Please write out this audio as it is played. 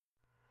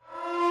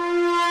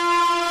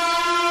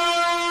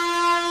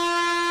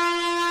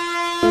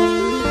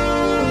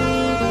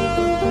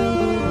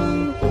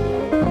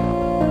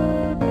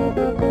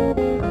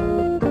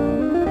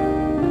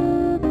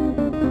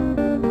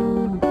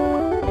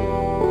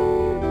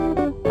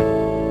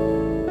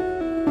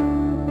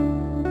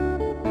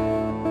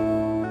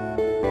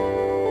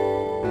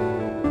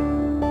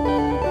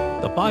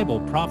Bible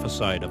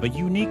prophesied of a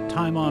unique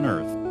time on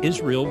earth.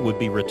 Israel would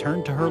be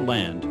returned to her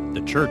land,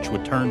 the church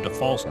would turn to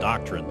false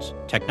doctrines,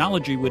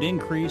 technology would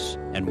increase,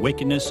 and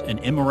wickedness and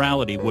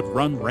immorality would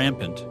run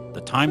rampant.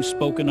 The time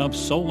spoken of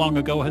so long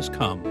ago has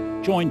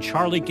come. Join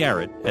Charlie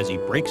Garrett as he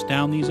breaks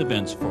down these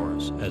events for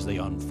us as they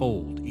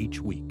unfold each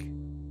week.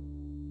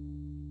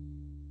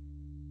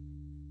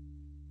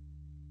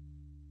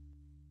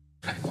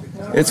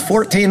 It's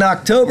 14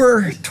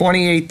 October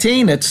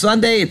 2018. It's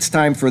Sunday. It's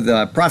time for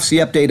the prophecy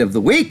update of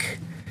the week.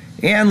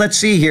 And let's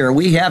see here.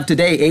 We have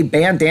today a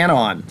bandana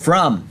on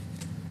from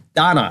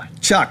Donna,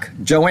 Chuck,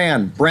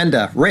 Joanne,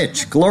 Brenda,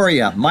 Rich,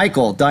 Gloria,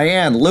 Michael,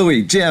 Diane,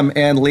 Louie, Jim,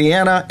 and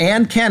Leanna,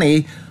 and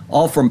Kenny,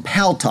 all from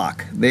Pal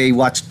Talk. They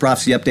watch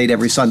Prophecy Update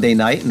every Sunday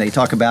night, and they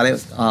talk about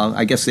it.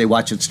 I guess they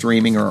watch it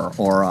streaming or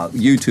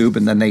YouTube,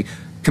 and then they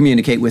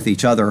communicate with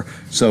each other.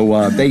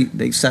 So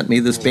they sent me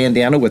this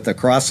bandana with the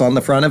cross on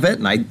the front of it,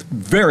 and I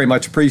very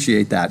much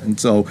appreciate that. And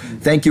so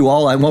thank you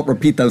all. I won't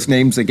repeat those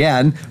names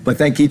again, but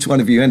thank each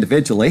one of you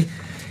individually.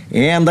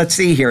 And let's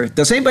see here.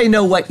 Does anybody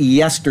know what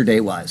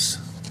yesterday was?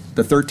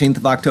 The 13th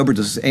of October.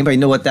 Does anybody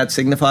know what that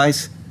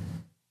signifies?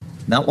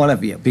 Not one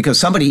of you, because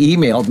somebody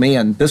emailed me,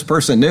 and this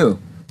person knew.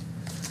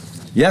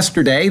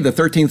 Yesterday, the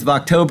 13th of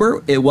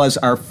October, it was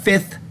our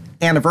 5th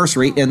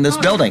anniversary in this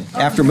building.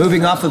 After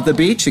moving off of the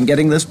beach and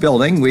getting this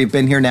building, we've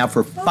been here now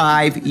for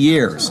 5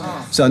 years.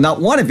 So not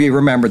one of you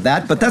remembered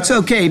that, but that's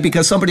okay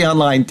because somebody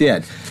online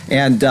did.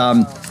 And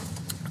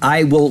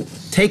I will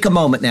take a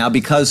moment now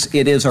because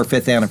it is our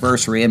 5th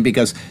anniversary and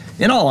because,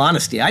 in all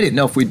honesty, I didn't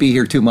know if we'd be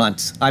here 2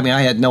 months. I mean,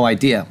 I had no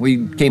idea.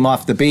 We came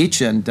off the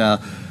beach and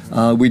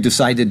we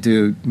decided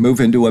to move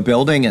into a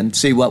building and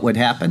see what would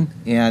happen.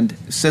 And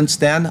since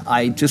then,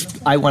 I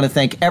want to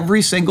thank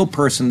every single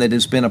person that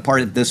has been a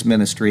part of this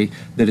ministry,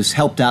 that has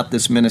helped out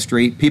this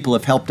ministry. People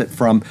have helped it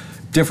from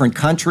different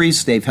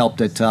countries. They've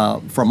helped it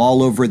from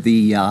all over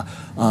the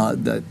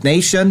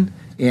nation.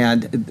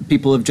 And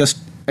people have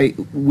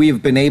we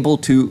have been able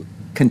to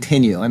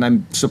continue. And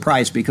I'm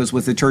surprised because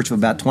with a church of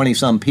about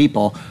 20-some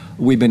people,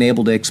 we've been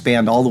able to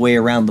expand all the way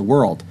around the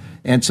world.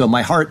 And so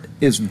my heart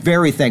is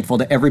very thankful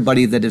to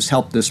everybody that has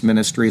helped this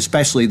ministry,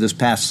 especially this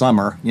past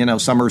summer. You know,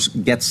 summers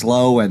get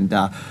slow and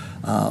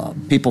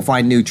people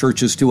find new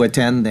churches to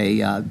attend. They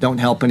don't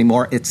help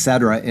anymore,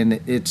 etc.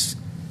 And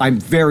I'm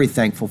very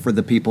thankful for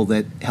the people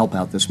that help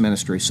out this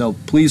ministry. So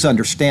please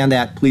understand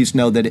that. Please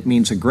know that it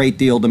means a great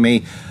deal to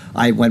me.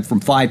 I went from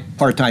 5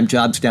 part-time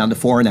jobs down to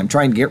 4, and I'm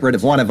trying to get rid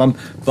of one of them.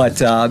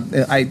 But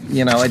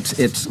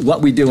it's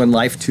what we do in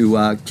life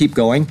to keep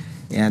going,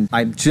 and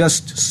I'm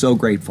just so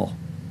grateful.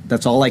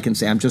 That's all I can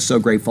say. I'm just so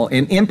grateful.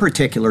 And in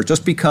particular,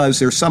 just because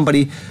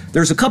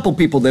there's a couple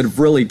people that have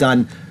really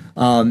done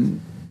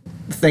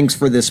things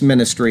for this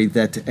ministry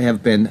that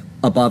have been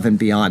above and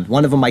beyond.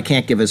 One of them, I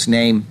can't give his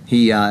name.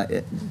 He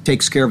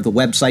takes care of the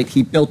website.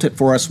 He built it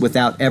for us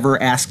without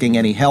ever asking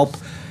any help.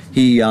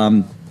 He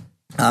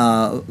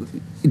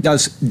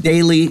does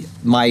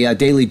my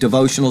daily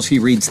devotionals. He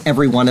reads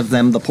every one of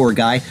them, the poor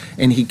guy,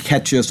 and he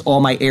catches all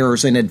my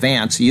errors in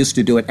advance. He used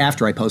to do it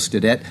after I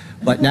posted it,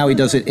 but now he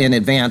does it in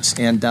advance,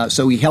 and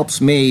so he helps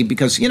me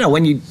because,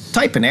 when you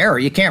type an error,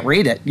 you can't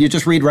read it. You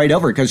just read right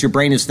over it because your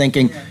brain is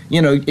thinking,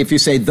 if you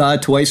say the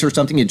twice or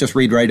something, you just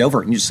read right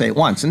over it and you say it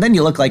once, and then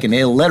you look like an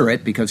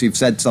illiterate because you've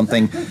said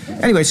something.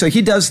 Anyway, so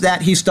he does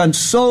that. He's done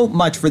so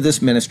much for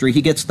this ministry.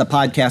 He gets the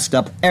podcast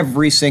up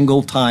every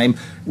single time.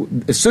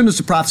 As soon as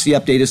the prophecy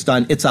update is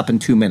done, it's up in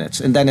 2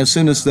 minutes. And then as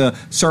soon as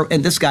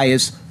and this guy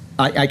is,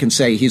 I can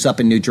say he's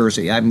up in New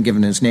Jersey. I haven't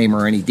given his name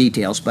or any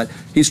details, but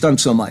he's done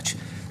so much.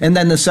 And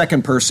then the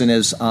second person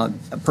is a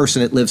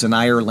person that lives in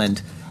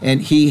Ireland, and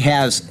he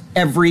has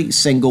every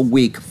single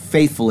week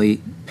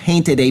faithfully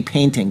painted a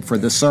painting for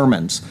the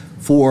sermons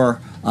for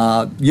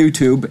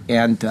YouTube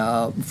and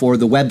for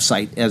the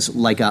website as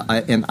like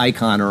an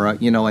icon or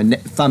a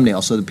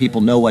thumbnail so that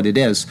people know what it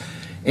is.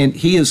 And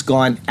he has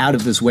gone out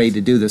of his way to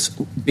do this.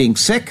 Being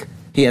sick,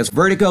 he has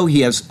vertigo,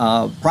 he has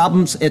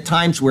problems at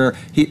times where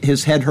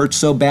his head hurts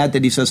so bad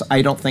that he says,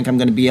 I don't think I'm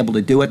going to be able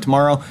to do it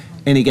tomorrow,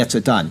 and he gets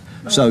it done.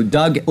 So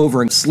Doug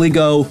over in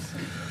Sligo,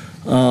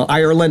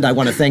 Ireland, I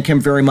want to thank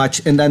him very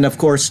much. And then, of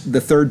course,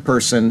 the third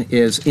person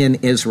is in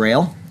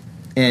Israel,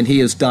 and he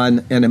has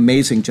done an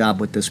amazing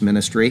job with this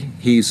ministry.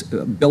 He's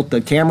built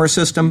the camera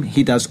system.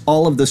 He does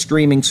all of the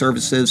streaming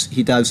services.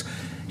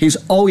 He's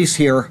always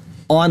here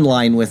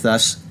online with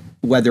us,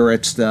 whether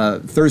it's the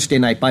Thursday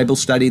night Bible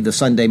study, the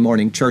Sunday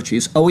morning church.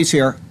 He's always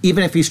here,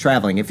 even if he's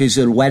traveling. If he's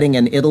at a wedding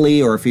in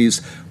Italy or if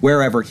he's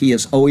wherever, he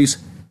is always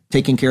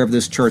taking care of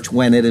this church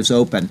when it is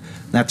open.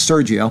 That's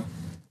Sergio.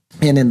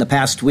 And in the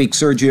past week,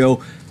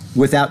 Sergio,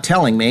 without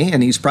telling me,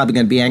 and he's probably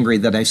going to be angry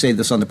that I say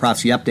this on the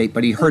prophecy update,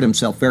 but he hurt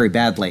himself very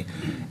badly.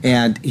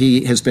 And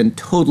he has been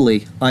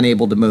totally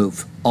unable to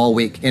move all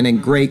week and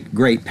in great,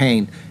 great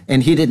pain.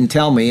 And he didn't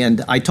tell me.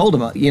 And I told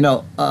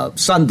him,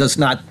 son does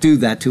not do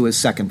that to his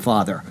second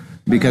father,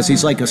 because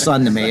he's like a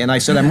son to me. And I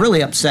said, I'm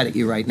really upset at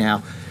you right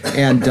now.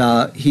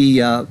 And he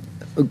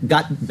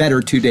got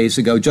better 2 days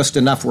ago, just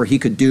enough where he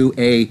could do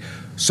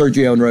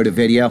Sergio wrote a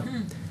video.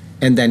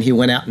 And then he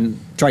went out and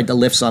tried to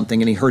lift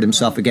something, and he hurt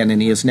himself again,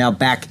 and he is now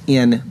back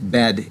in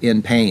bed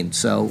in pain.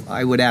 So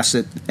I would ask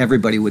that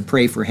everybody would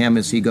pray for him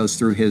as he goes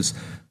through his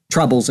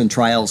troubles and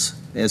trials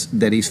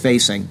that he's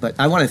facing. But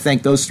I want to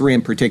thank those three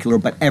in particular,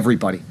 but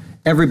everybody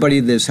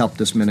that has helped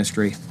this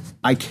ministry.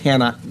 I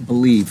cannot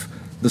believe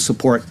the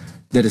support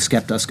that has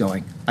kept us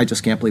going. I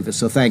just can't believe it.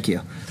 So thank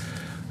you.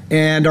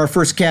 And our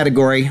first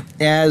category,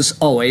 as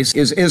always,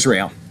 is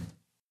Israel.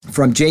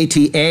 From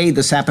JTA,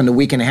 this happened a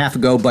week and a half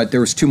ago, but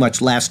there was too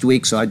much last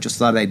week, so I just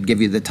thought I'd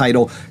give you the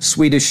title.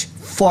 Swedish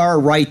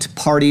far-right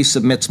party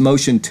submits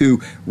motion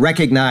to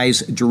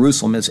recognize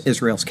Jerusalem as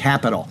Israel's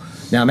capital.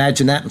 Now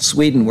imagine that in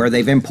Sweden, where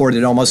they've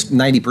imported almost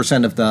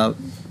 90% of the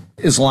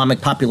Islamic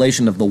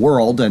population of the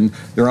world, and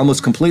they're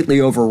almost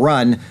completely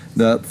overrun,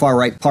 the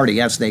far-right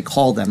party, as they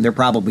call them. They're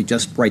probably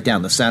just right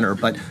down the center,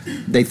 but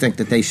they think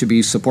that they should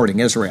be supporting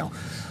Israel.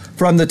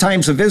 From the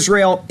Times of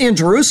Israel, in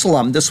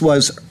Jerusalem, this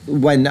was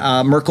when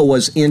Merkel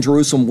was in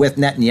Jerusalem with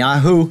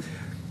Netanyahu.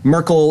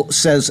 Merkel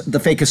says the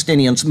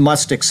Fakistinians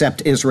must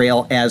accept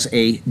Israel as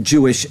a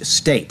Jewish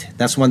state.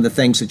 That's one of the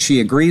things that she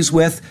agrees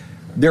with.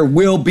 There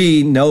will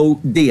be no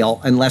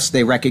deal unless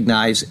they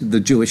recognize the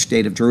Jewish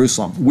state of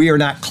Jerusalem. We are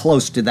not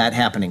close to that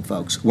happening,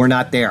 folks. We're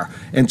not there.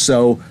 And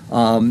so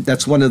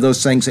that's one of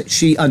those things that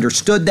she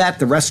understood that.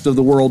 The rest of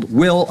the world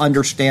will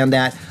understand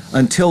that.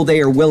 Until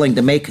they are willing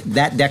to make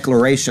that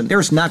declaration,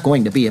 there's not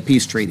going to be a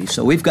peace treaty.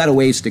 So we've got a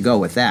ways to go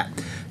with that.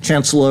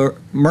 Chancellor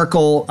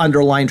Merkel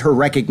underlined her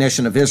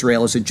recognition of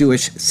Israel as a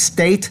Jewish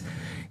state,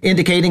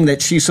 indicating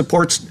that she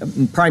supports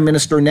Prime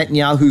Minister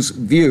Netanyahu's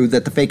view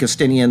that the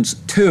Fakistinians,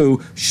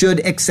 too,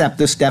 should accept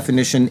this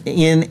definition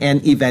in an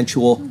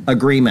eventual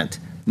agreement.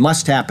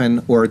 Must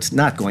happen, or it's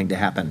not going to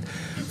happen.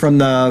 From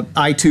the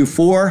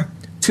I-24,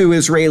 2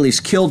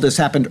 Israelis killed. This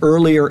happened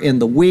earlier in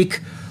the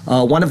week.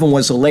 One of them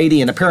was a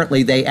lady, and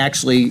apparently they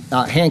actually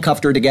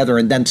handcuffed her together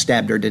and then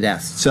stabbed her to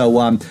death.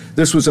 So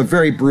this was a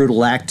very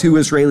brutal act. 2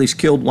 Israelis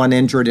killed, 1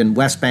 injured in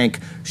West Bank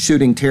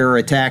shooting terror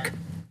attack.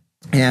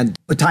 And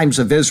the Times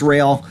of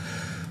Israel,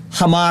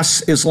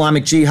 Hamas,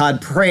 Islamic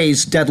Jihad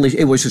praised deadly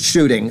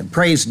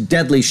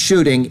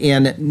shooting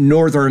in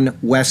northern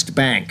West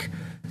Bank.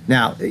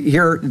 Now,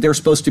 here they're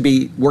supposed to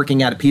be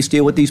working out a peace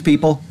deal with these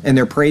people, and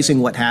they're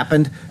praising what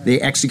happened. They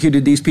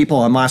executed these people.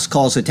 Hamas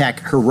calls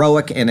attack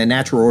heroic and a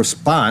natural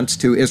response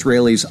to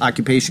Israelis'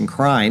 occupation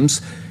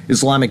crimes.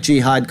 Islamic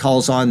Jihad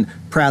calls on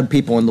proud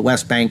people in the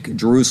West Bank,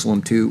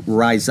 Jerusalem, to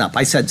rise up.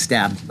 I said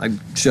stab. I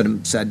should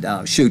have said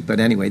shoot, but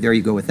anyway, there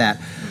you go with that.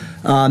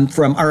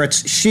 From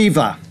Aretz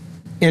Shiva,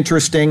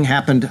 interesting,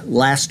 happened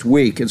last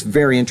week. It's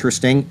very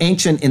interesting.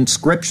 Ancient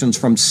inscriptions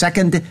from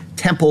Second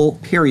Temple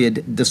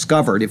period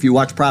discovered. If you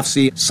watch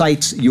prophecy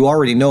sites, you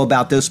already know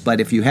about this, but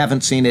if you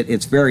haven't seen it,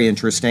 it's very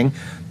interesting.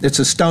 It's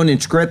a stone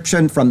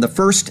inscription from the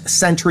 1st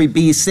century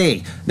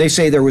BC. They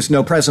say there was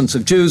no presence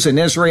of Jews in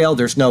Israel.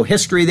 There's no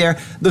history there.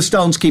 The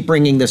stones keep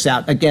bringing this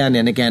out again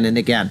and again and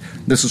again.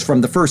 This is from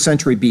the 1st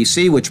century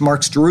BC, which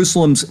marks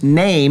Jerusalem's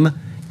name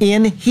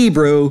in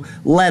Hebrew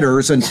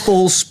letters and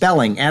full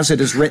spelling as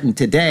it is written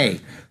today.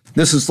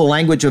 This is the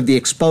language of the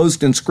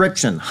exposed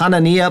inscription,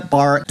 Hananiah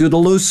bar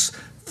Dudalus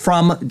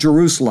from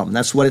Jerusalem.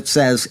 That's what it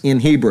says in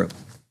Hebrew.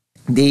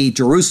 The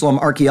Jerusalem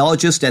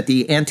archaeologist at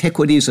the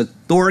Antiquities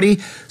Authority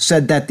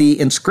said that the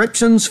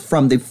inscriptions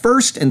from the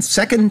first and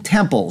second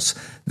temples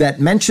that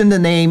mention the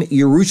name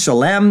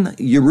Yerushalayim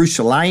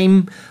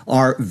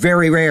are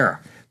very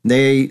rare.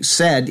 They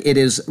said it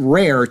is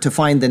rare to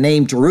find the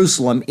name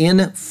Jerusalem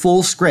in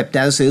full script,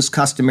 as is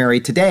customary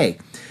today.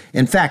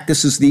 In fact,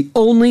 this is the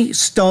only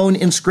stone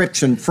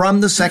inscription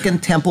from the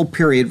Second Temple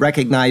period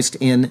recognized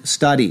in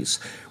studies,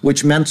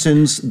 which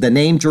mentions the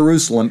name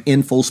Jerusalem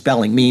in full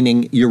spelling,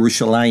 meaning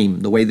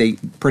Yerushalayim, the way they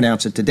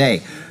pronounce it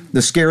today.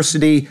 The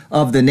scarcity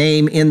of the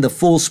name in the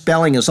full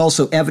spelling is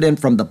also evident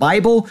from the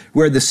Bible,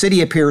 where the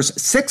city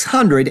appears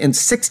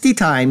 660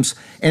 times,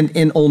 and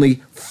in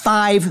only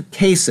 5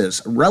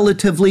 cases,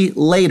 relatively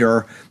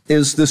later,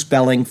 is the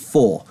spelling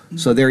full.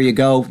 So there you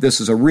go. This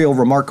is a real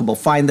remarkable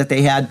find that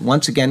they had,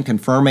 once again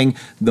confirming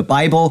the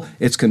Bible.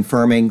 It's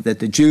confirming that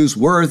the Jews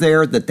were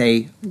there, that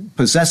they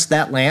possessed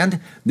that land.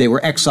 They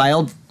were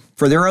exiled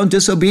for their own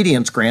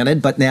disobedience,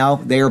 granted, but now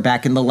they are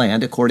back in the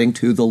land according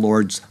to the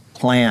Lord's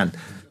plan.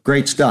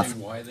 Great stuff.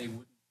 Why they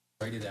wouldn't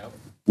write it out?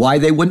 Why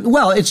they wouldn't?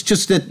 Well, it's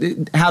just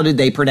that, how did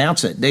they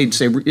pronounce it? They'd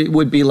say, it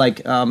would be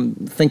like,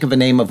 think of a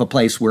name of a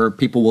place where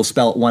people will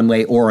spell it one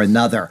way or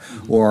another.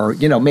 Mm-hmm.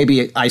 Or,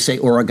 maybe I say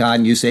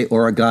Oregon, you say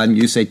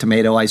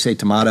tomato, I say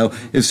tomato.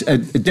 It's a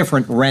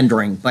different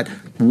rendering. But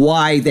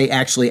why they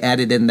actually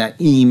added in that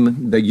the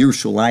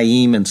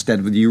Yerushalayim instead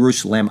of the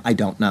Jerusalem, I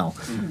don't know.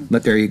 Mm-hmm.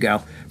 But there you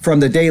go. From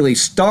the Daily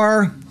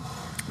Star,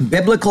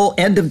 biblical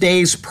end of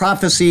days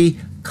prophecy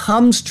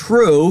comes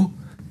true.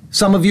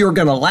 Some of you are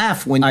going to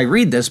laugh when I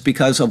read this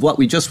because of what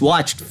we just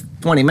watched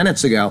 20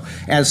 minutes ago,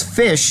 as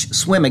fish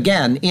swim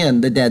again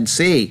in the Dead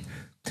Sea.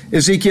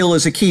 Ezekiel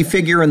is a key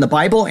figure in the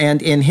Bible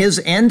and in his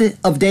end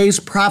of days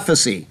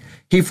prophecy.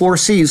 He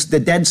foresees the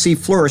Dead Sea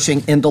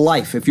flourishing into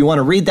life. If you want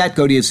to read that,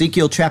 go to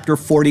Ezekiel chapter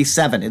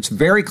 47. It's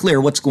very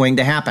clear what's going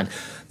to happen.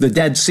 The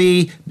Dead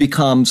Sea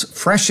becomes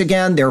fresh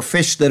again. There are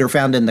fish that are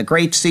found in the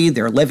Great Sea.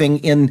 They're living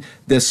in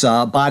this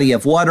body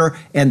of water,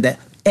 and the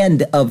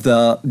end of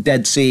the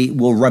Dead Sea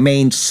will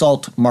remain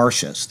salt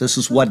marshes. This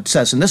is what it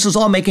says. And this is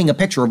all making a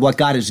picture of what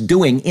God is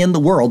doing in the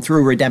world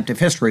through redemptive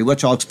history,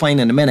 which I'll explain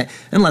in a minute,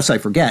 unless I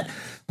forget.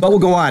 But we'll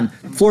go on.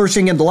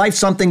 Flourishing into life,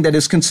 something that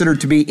is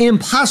considered to be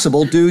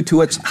impossible due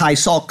to its high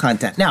salt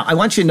content. Now, I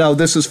want you to know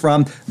this is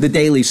from the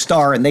Daily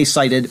Star, and they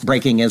cited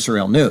Breaking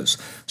Israel News.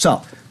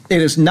 So,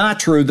 it is not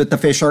true that the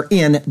fish are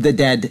in the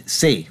Dead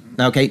Sea.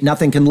 Okay,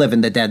 nothing can live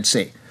in the Dead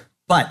Sea.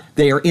 But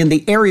they are in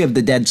the area of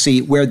the Dead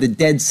Sea where the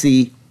Dead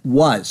Sea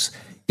was.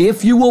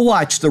 If you will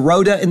watch the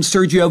Rhoda and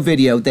Sergio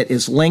video that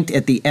is linked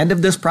at the end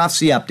of this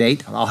prophecy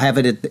update, I'll have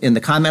it in the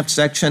comments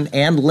section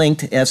and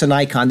linked as an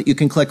icon that you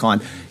can click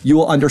on, you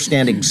will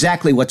understand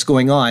exactly what's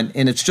going on.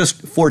 And it's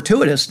just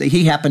fortuitous that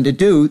he happened to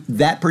do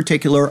that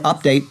particular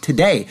update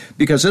today,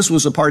 because this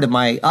was a part of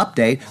my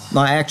update.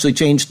 I actually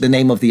changed the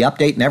name of the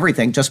update and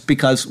everything just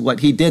because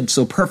what he did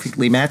so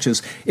perfectly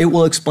matches. It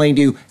will explain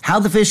to you how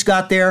the fish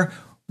got there,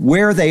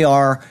 where they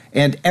are,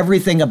 and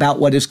everything about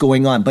what is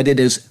going on. But it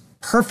is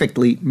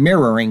perfectly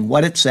mirroring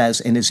what it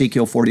says in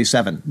Ezekiel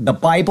 47. The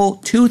Bible,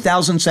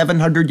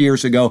 2,700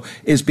 years ago,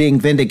 is being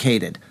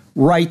vindicated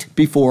right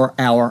before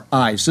our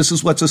eyes. This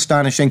is what's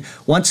astonishing.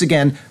 Once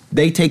again,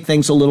 they take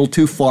things a little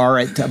too far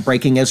at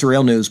Breaking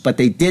Israel News, but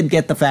they did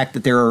get the fact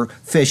that there are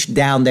fish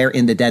down there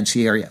in the Dead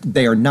Sea area.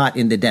 They are not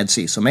in the Dead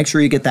Sea, so make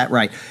sure you get that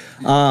right.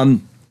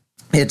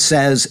 It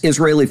says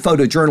Israeli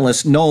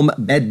photojournalist Noam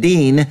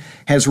Beddin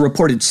has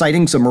reported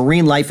sightings of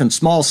marine life in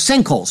small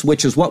sinkholes,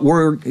 which is what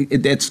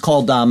it's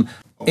called.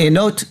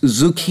 Enot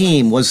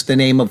Zukim was the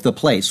name of the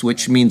place,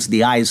 which means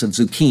the eyes of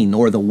Zukim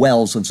or the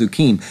wells of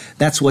Zukim.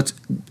 That's what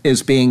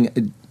is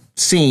being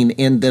seen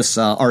in this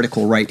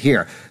article right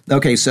here.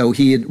 Okay, so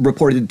he had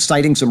reported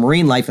sightings of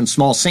marine life in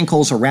small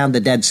sinkholes around the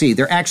Dead Sea.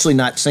 They're actually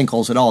not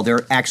sinkholes at all.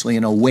 They're actually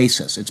an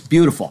oasis. It's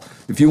beautiful.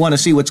 If you want to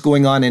see what's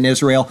going on in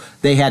Israel,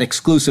 they had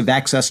exclusive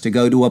access to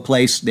go to a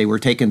place. They were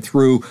taken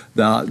through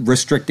the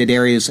restricted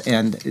areas,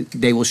 and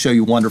they will show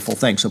you wonderful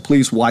things. So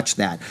please watch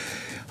that.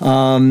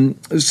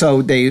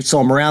 So they saw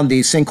them around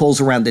these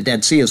sinkholes around the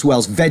Dead Sea, as well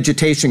as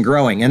vegetation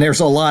growing, and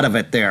there's a lot of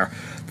it there.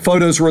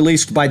 Photos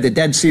released by the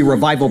Dead Sea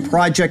Revival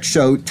Project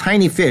show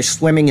tiny fish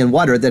swimming in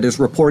water that is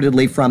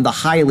reportedly from the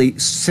highly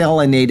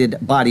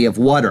salinated body of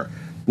water,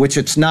 which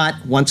it's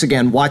not. Once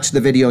again, watch the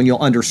video and you'll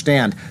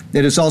understand.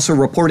 It is also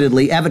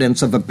reportedly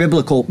evidence of a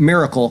biblical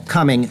miracle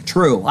coming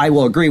true. I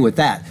will agree with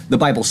that. The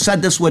Bible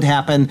said this would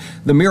happen.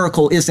 The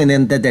miracle isn't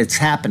in that it's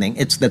happening.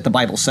 It's that the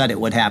Bible said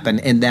it would happen,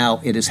 and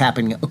now it is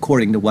happening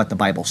according to what the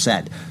Bible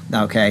said.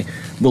 Okay?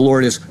 The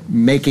Lord is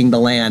making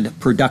the land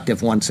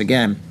productive once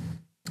again.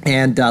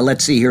 And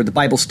let's see here. The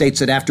Bible states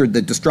that after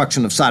the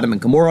destruction of Sodom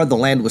and Gomorrah, the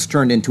land was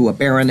turned into a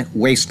barren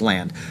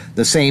wasteland,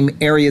 the same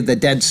area the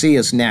Dead Sea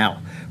is now.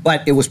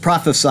 But it was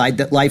prophesied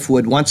that life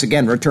would once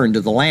again return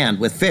to the land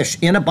with fish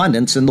in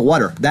abundance in the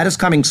water. That is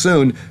coming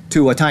soon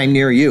to a time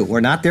near you. We're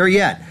not there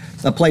yet.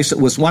 A place that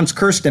was once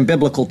cursed in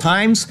biblical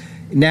times.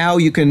 Now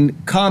you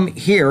can come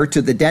here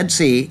to the Dead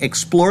Sea,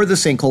 explore the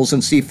sinkholes,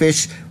 and see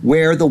fish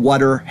where the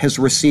water has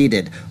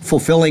receded,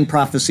 fulfilling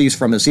prophecies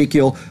from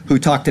Ezekiel, who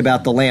talked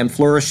about the land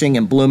flourishing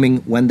and blooming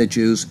when the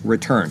Jews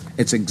return.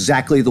 It's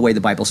exactly the way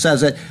the Bible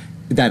says it.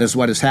 That is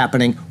what is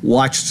happening.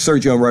 Watch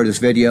Sergio Rhoda's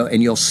video,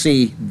 and you'll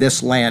see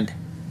this land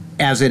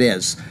as it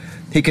is.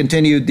 He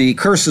continued, the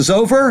curse is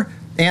over,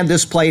 and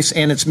this place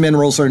and its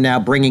minerals are now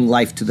bringing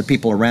life to the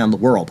people around the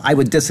world. I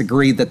would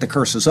disagree that the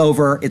curse is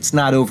over. It's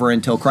not over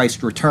until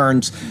Christ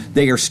returns.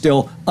 They are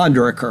still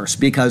under a curse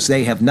because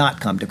they have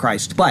not come to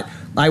Christ. But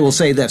I will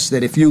say this,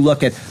 that if you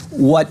look at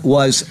what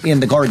was in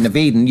the Garden of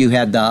Eden, you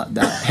had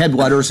the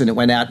headwaters, and it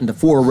went out into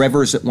 4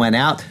 rivers that went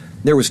out.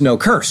 There was no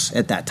curse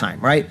at that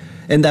time, right?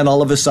 And then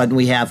all of a sudden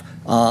we have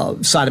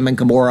Sodom and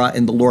Gomorrah,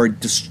 and the Lord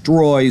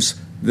destroys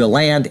the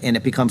land, and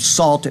it becomes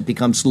salt. It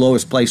becomes the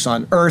lowest place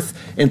on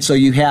earth. And so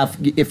you have,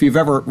 if you've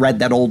ever read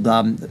that old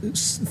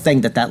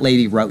thing that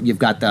lady wrote, you've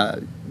got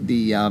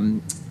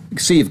the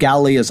Sea of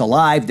Galilee is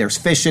alive. There's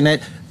fish in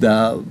it.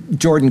 The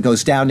Jordan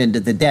goes down into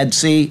the Dead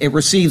Sea. It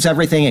receives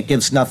everything. It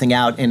gives nothing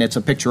out. And it's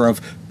a picture of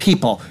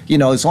people. You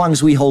know, as long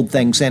as we hold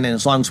things in and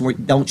as long as we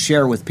don't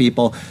share with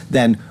people,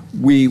 then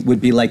we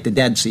would be like the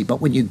Dead Sea.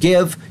 But when you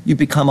give, you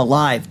become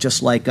alive,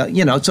 just like, so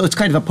it's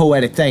kind of a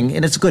poetic thing.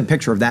 And it's a good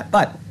picture of that.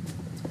 But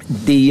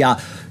the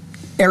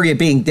area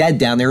being dead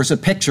down there is a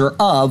picture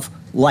of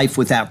life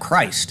without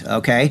Christ,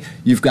 okay?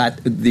 You've got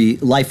the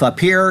life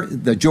up here.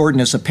 The Jordan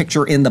is a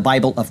picture in the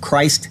Bible of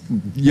Christ.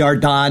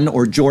 Yardan,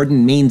 or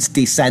Jordan, means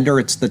descender.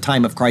 It's the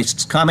time of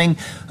Christ's coming,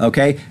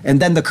 okay?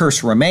 And then the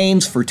curse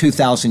remains for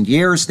 2,000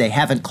 years. They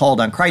haven't called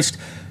on Christ.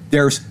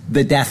 There's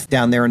the death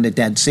down there in the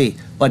Dead Sea.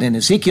 But in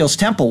Ezekiel's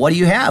temple, what do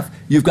you have?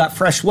 You've got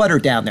fresh water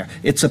down there.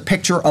 It's a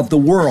picture of the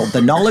world,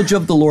 the knowledge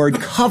of the Lord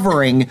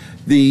covering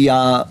the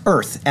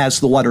earth as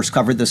the waters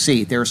cover the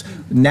sea. There's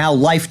now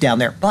life down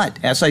there. But,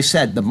 as I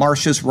said, the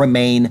marshes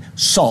remain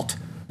salt.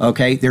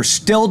 Okay, there's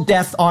still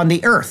death on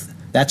the earth.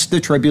 That's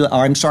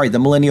the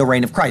millennial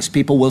reign of Christ.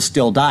 People will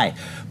still die.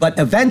 But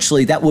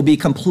eventually that will be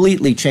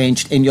completely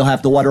changed, and you'll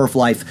have the water of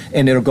life,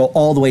 and it'll go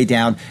all the way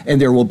down,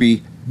 and there will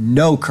be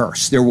no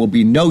curse. There will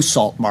be no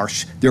salt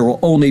marsh. There will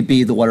only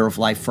be the water of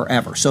life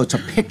forever. So it's a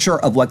picture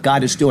of what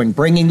God is doing,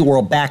 bringing the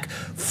world back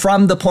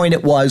from the point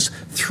it was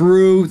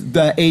through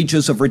the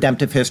ages of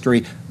redemptive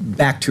history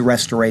back to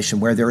restoration,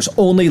 where there's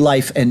only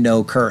life and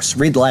no curse.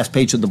 Read the last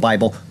page of the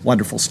Bible.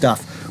 Wonderful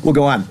stuff. We'll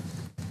go on.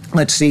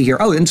 Let's see here.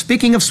 Oh, and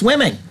speaking of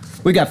swimming,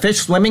 we got fish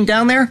swimming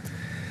down there.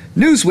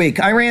 Newsweek,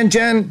 Iran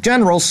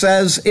general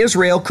says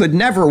Israel could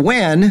never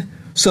win,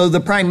 so the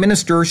prime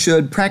minister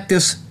should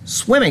practice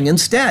swimming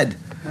instead.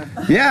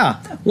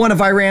 Yeah, one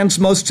of Iran's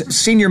most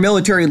senior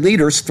military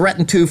leaders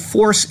threatened to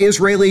force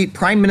Israeli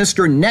Prime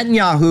Minister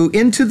Netanyahu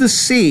into the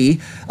sea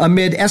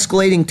amid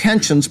escalating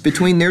tensions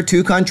between their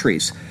two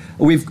countries.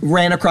 We've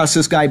ran across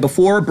this guy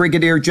before,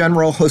 Brigadier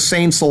General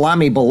Hossein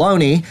Salami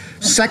Boloni,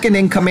 second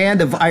in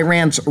command of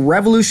Iran's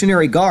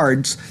Revolutionary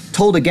Guards,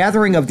 told a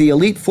gathering of the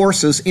elite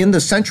forces in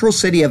the central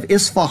city of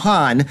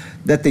Isfahan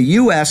that the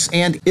U.S.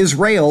 and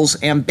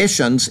Israel's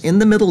ambitions in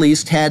the Middle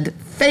East had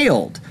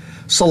failed.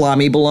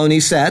 Salami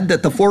Boloni said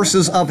that the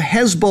forces of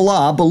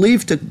Hezbollah,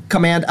 believed to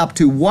command up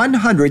to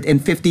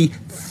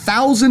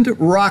 150,000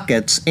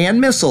 rockets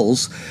and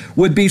missiles,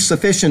 would be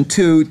sufficient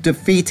to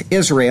defeat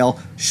Israel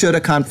should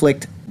a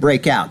conflict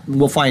break out.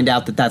 We'll find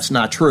out that that's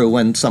not true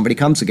when somebody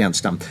comes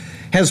against them.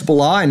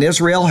 Hezbollah and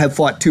Israel have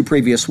fought two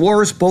previous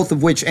wars, both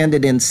of which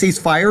ended in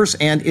ceasefires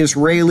and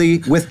Israeli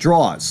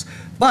withdrawals.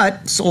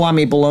 But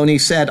Salami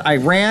Boloni said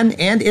Iran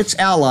and its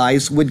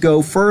allies would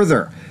go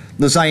further.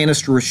 The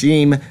Zionist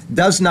regime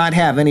does not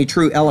have any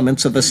true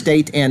elements of a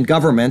state and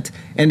government,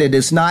 and it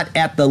is not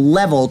at the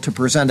level to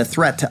present a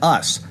threat to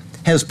us.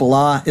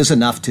 Hezbollah is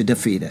enough to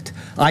defeat it.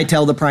 I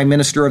tell the prime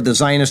minister of the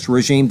Zionist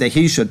regime that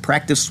he should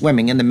practice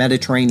swimming in the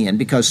Mediterranean,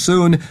 because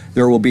soon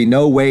there will be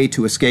no way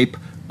to escape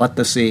but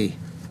the sea.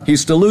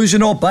 He's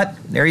delusional, but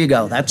there you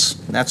go.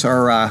 That's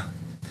our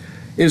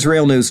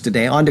Israel news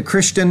today. On to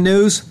Christian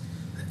news.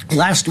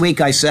 Last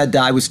week I said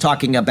I was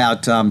talking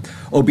about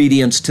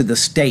obedience to the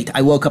state.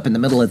 I woke up in the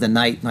middle of the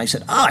night and I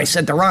said, I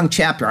said the wrong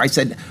chapter. I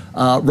said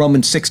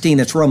Romans 16,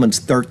 it's Romans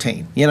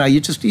 13. You know, you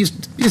just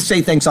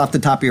say things off the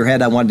top of your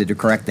head. I wanted to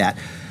correct that.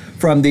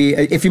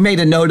 If you made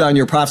a note on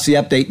your prophecy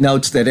update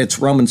notes that it's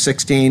Romans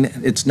 16,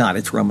 it's not,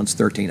 it's Romans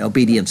 13,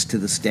 obedience to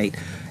the state.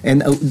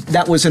 And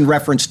that was in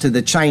reference to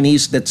the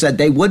Chinese that said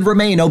they would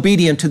remain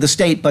obedient to the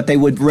state, but they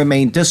would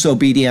remain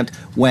disobedient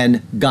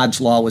when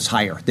God's law was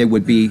higher. They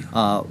would be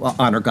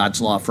honor God's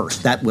law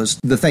first. That was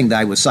the thing that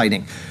I was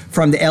citing.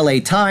 From the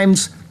LA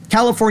Times,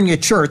 California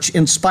church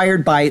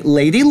inspired by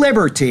Lady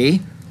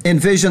Liberty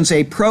envisions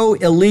a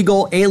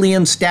pro-illegal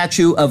alien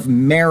statue of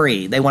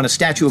Mary. They want a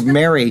statue of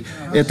Mary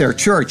at their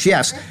church.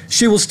 Yes,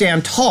 she will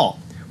stand tall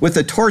with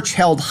a torch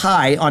held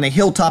high on a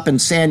hilltop in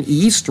San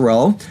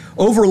Isidro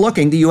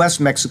overlooking the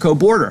U.S.-Mexico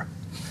border.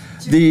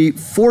 The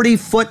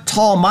 40-foot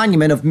tall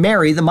monument of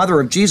Mary, the mother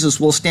of Jesus,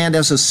 will stand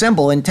as a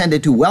symbol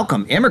intended to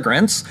welcome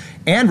immigrants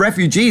and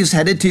refugees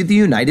headed to the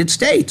United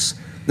States.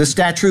 The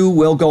statue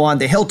will go on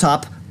the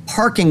hilltop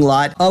parking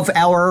lot of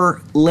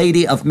Our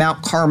Lady of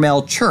Mount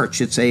Carmel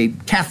Church. It's a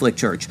Catholic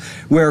church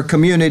where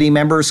community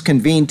members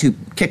convene to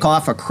kick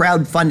off a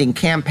crowdfunding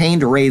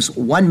campaign to raise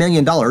 $1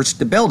 million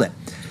to build it.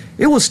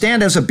 It will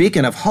stand as a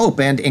beacon of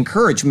hope and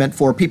encouragement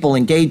for people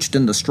engaged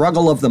in the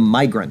struggle of the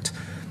migrant.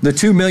 The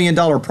 $2 million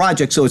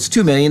project, so it's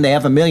 $2 million, they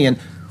have $1 million.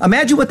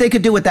 Imagine what they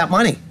could do with that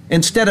money.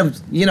 Instead of,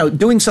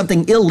 doing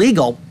something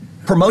illegal,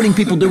 promoting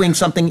people doing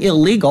something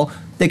illegal,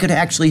 they could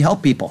actually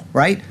help people,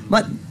 right?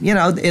 But,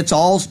 it's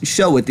all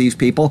show with these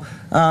people.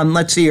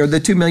 Let's see here. The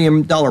 $2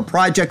 million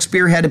project,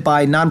 spearheaded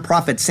by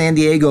nonprofit San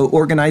Diego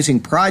Organizing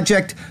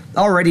Project,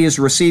 already has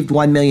received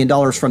 $1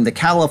 million from the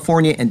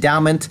California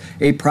Endowment,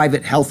 a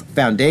private health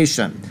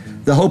foundation.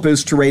 The hope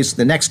is to raise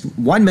the next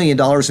 $1 million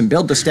and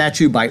build the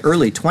statue by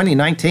early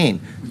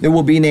 2019. It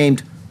will be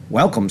named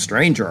Welcome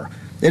Stranger.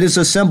 It is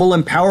a simple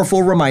and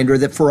powerful reminder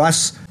that for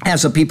us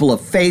as a people of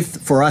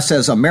faith, for us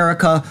as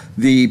America,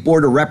 the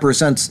border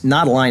represents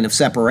not a line of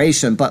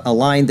separation, but a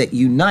line that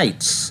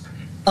unites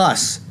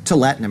us to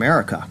Latin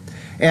America.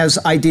 As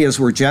ideas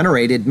were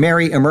generated,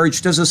 Mary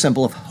emerged as a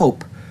symbol of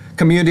hope.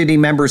 Community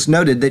members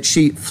noted that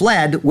she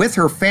fled with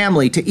her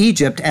family to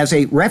Egypt as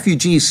a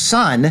refugee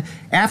son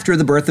after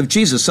the birth of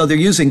Jesus. So they're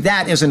using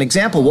that as an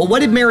example. Well, what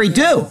did Mary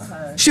do?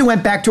 She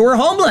went back to her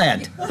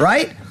homeland,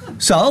 right?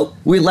 So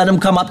we let them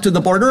come up to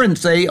the border and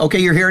say, okay,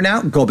 you're here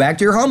now, go back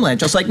to your homeland,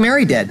 just like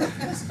Mary did.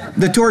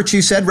 The torch,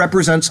 he said,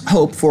 represents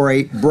hope for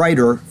a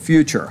brighter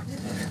future.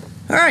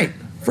 All right,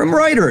 from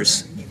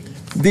Reuters.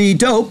 The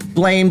dope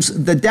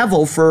blames the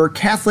devil for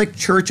Catholic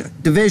Church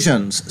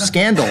divisions,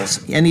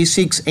 scandals, and he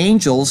seeks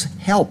angels'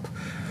 help.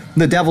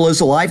 The devil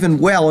is alive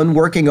and well and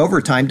working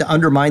overtime to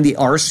undermine the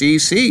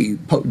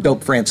RCC,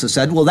 Dope Francis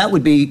said. Well, that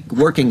would be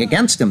working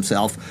against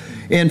himself.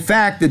 In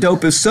fact, the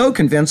dope is so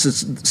convinced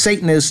that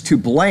Satan is to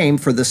blame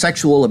for the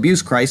sexual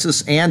abuse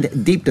crisis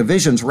and deep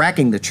divisions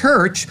racking the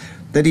church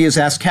that he has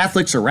asked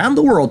Catholics around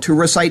the world to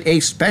recite a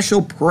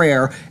special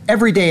prayer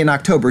every day in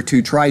October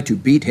to try to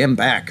beat him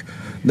back.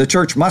 The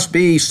church must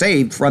be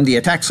saved from the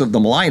attacks of the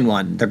malign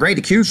one, the great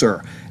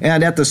accuser,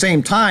 and at the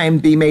same time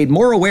be made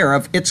more aware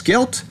of its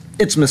guilt,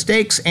 its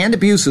mistakes, and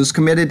abuses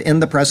committed in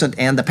the present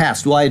and the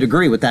past. Well, I'd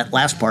agree with that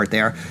last part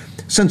there.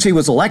 Since he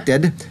was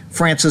elected,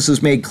 Francis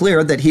has made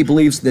clear that he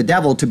believes the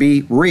devil to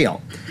be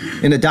real.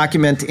 In a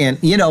document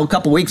a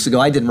couple weeks ago,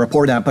 I didn't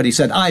report on it, but he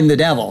said, I'm the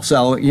devil.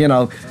 So,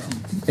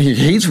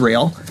 he's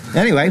real.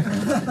 Anyway,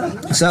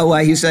 so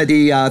he said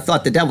he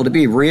thought the devil to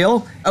be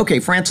real. Okay,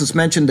 Francis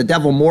mentioned the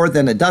devil more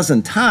than a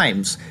dozen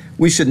times.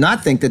 We should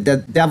not think that the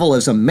devil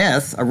is a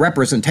myth, a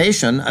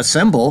representation, a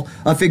symbol,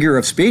 a figure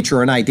of speech,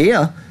 or an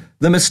idea.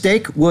 The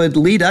mistake would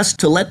lead us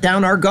to let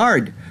down our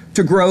guard,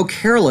 to grow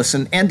careless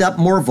and end up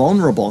more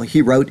vulnerable,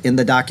 he wrote in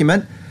the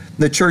document.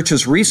 The church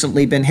has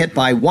recently been hit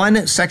by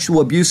one sexual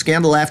abuse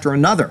scandal after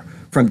another,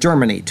 from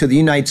Germany to the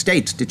United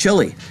States to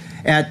Chile.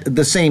 At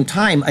the same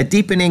time, a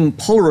deepening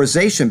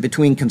polarization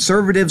between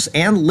conservatives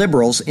and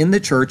liberals in the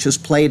church has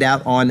played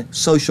out on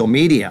social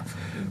media.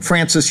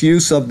 Francis'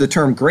 use of the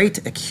term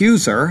great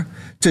accuser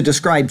to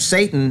describe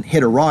Satan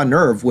hit a raw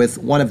nerve with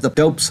one of the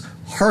dope's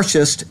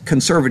harshest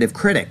conservative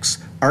critics,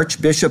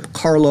 Archbishop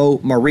Carlo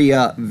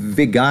Maria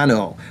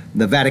Vigano,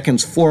 the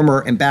Vatican's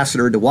former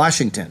ambassador to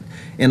Washington.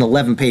 In an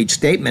 11-page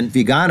statement,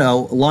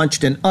 Vigano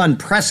launched an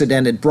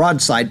unprecedented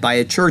broadside by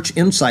a church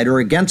insider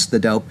against the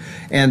dope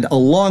and a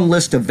long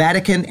list of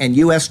Vatican and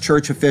U.S.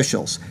 church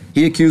officials.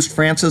 He accused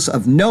Francis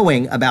of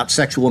knowing about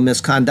sexual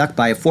misconduct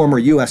by a former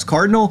U.S.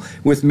 cardinal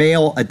with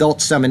male adult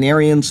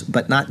seminarians,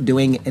 but not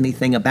doing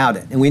anything about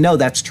it. And we know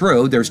that's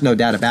true. There's no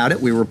doubt about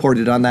it. We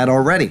reported on that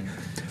already.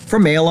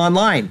 From Mail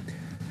Online.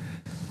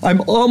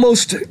 I'm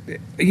almost,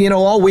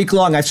 all week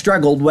long I've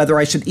struggled whether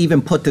I should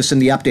even put this in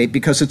the update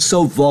because it's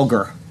so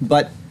vulgar.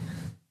 But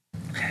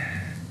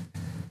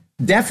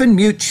deaf and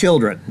mute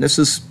children, this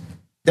is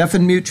deaf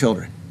and mute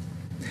children,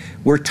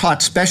 were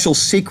taught special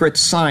secret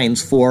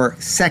signs for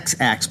sex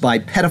acts by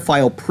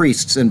pedophile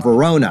priests in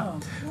Verona,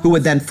 who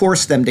would then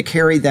force them to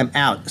carry them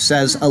out,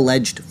 says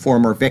alleged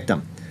former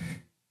victim.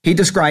 He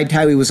described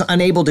how he was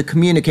unable to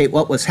communicate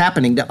what was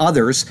happening to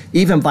others,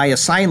 even via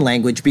sign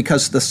language,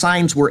 because the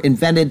signs were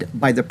invented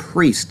by the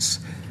priests.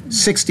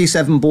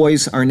 67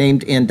 boys are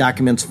named in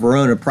documents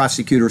Verona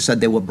prosecutor said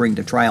they will bring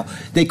to trial.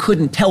 They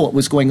couldn't tell what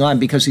was going on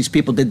because these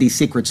people did these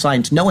secret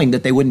signs knowing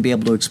that they wouldn't be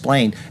able to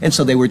explain, and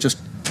so they were just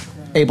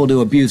able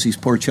to abuse these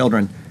poor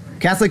children.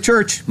 Catholic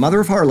Church, mother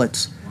of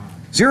harlots.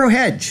 Zero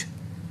Hedge.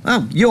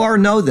 Oh, you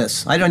already know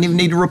this. I don't even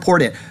need to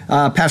report it.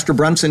 Pastor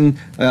Brunson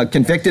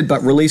convicted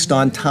but released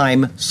on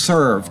time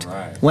served.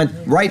 Right. Went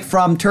right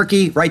from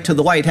Turkey right to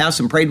the White House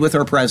and prayed with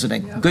our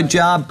president. Good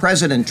job,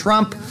 President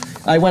Trump.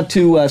 I went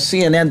to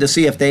CNN to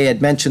see if they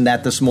had mentioned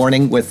that this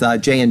morning with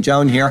Jay and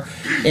Joan here.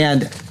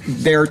 And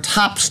their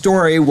top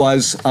story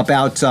was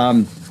about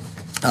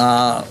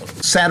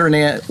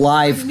Saturday Night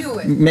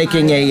Live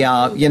making a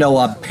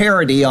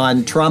parody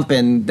on Trump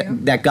and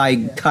that guy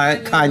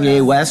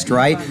Kanye West,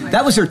 right?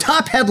 That was their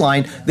top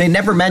headline. They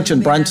never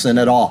mentioned Brunson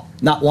at all,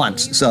 not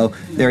once. So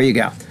there you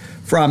go.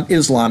 From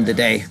Islam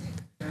Today.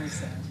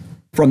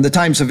 From the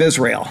Times of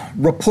Israel,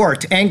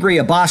 report, angry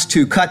Abbas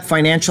to cut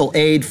financial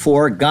aid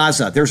for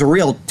Gaza. There's a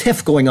real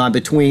tiff going on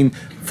between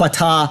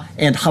Fatah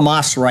and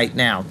Hamas right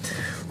now.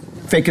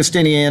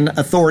 Palestinian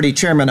Authority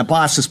Chairman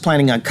Abbas is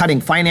planning on cutting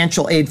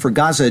financial aid for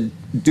Gaza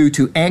due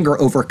to anger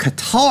over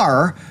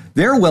Qatar,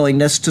 their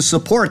willingness to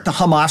support the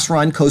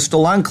Hamas-run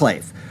coastal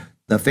enclave.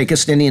 The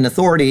Palestinian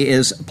Authority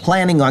is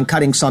planning on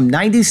cutting some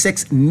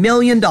 $96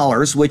 million,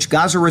 which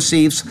Gaza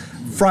receives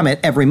from it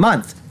every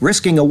month,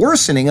 risking a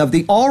worsening of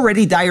the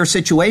already dire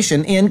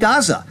situation in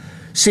Gaza.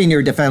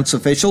 Senior defense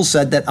officials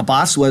said that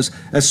Abbas was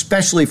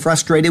especially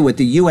frustrated with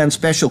the UN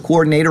Special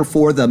Coordinator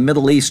for the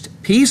Middle East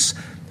Peace,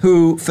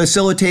 who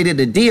facilitated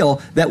a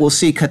deal that will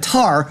see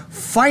Qatar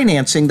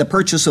financing the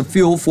purchase of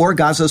fuel for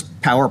Gaza's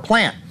power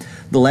plant.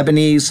 The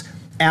Lebanese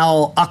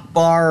Al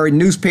Akhbar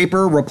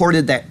newspaper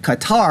reported that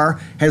Qatar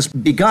has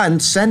begun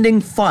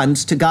sending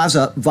funds to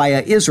Gaza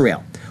via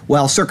Israel,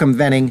 while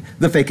circumventing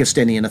the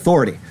Palestinian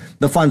Authority.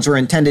 The funds are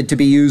intended to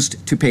be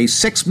used to pay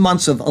 6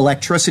 months of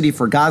electricity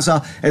for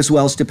Gaza, as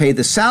well as to pay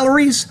the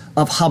salaries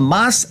of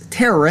Hamas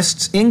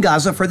terrorists in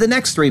Gaza for the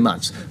next 3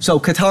 months. So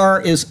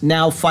Qatar is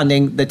now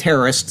funding the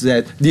terrorists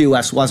that the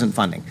U.S. wasn't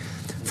funding.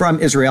 From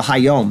Israel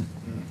Hayom.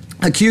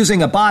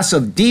 Accusing Abbas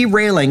of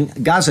derailing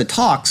Gaza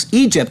talks,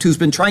 Egypt, who's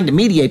been trying to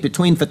mediate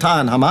between Fatah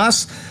and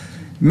Hamas,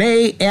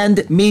 may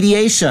end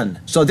mediation.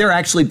 So they're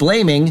actually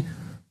blaming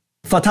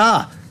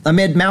Fatah.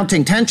 Amid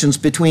mounting tensions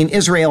between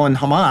Israel and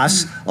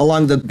Hamas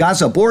along the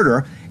Gaza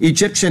border,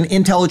 Egyptian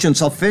intelligence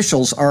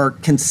officials are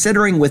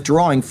considering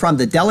withdrawing from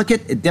the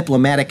delicate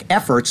diplomatic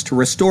efforts to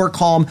restore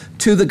calm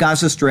to the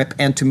Gaza Strip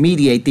and to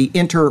mediate the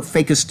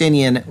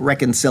inter-Palestinian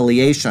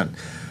reconciliation.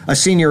 A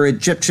senior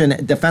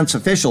Egyptian defense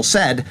official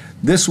said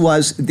this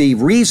was the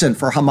reason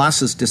for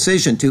Hamas's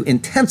decision to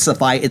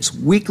intensify its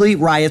weekly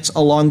riots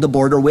along the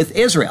border with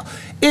Israel.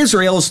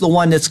 Israel is the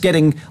one that's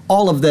getting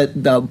all of the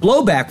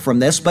blowback from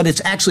this, but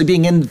it's actually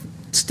being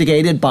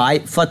instigated by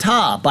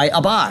Fatah, by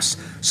Abbas.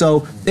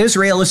 So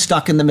Israel is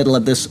stuck in the middle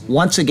of this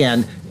once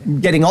again,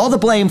 getting all the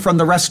blame from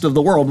the rest of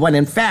the world, when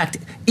in fact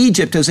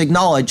Egypt has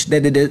acknowledged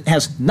that it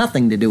has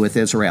nothing to do with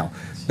Israel.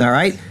 All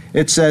right?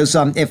 It says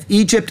if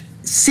Egypt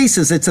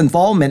ceases its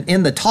involvement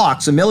in the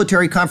talks, a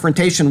military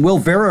confrontation will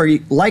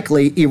very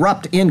likely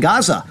erupt in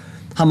Gaza.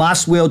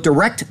 Hamas will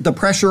direct the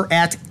pressure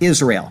at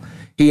Israel.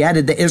 He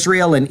added that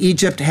Israel and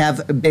Egypt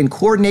have been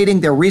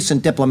coordinating their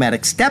recent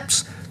diplomatic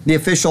steps. The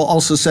official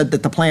also said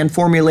that the plan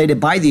formulated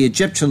by the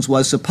Egyptians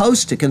was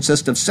supposed to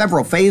consist of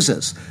several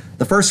phases,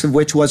 the first of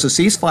which was a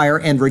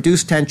ceasefire and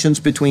reduced tensions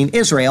between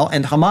Israel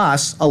and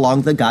Hamas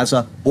along the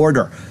Gaza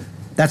border.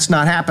 That's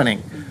not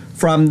happening.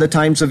 From the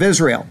Times of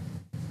Israel,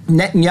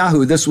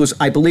 Netanyahu, this was,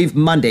 I believe,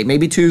 Monday,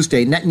 maybe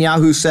Tuesday,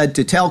 Netanyahu said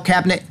to tell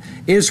cabinet,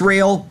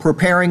 Israel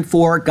preparing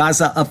for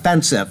Gaza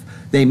offensive.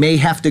 They may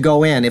have to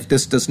go in if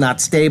this does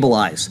not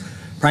stabilize.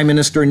 Prime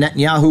Minister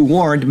Netanyahu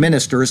warned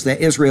ministers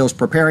that Israel is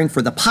preparing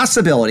for the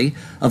possibility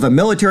of a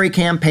military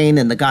campaign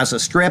in the Gaza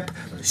Strip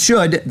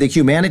should the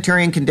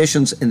humanitarian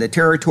conditions in the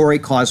territory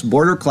cause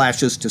border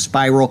clashes to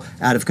spiral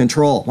out of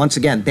control. Once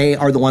again, they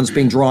are the ones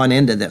being drawn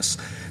into this.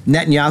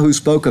 Netanyahu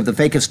spoke of the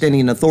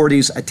Palestinian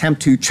Authority's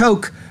attempt to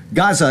choke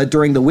Gaza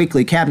during the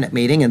weekly cabinet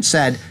meeting and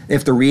said,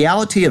 if the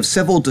reality of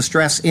civil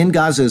distress in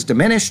Gaza is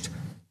diminished,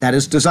 that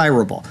is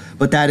desirable.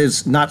 But that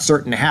is not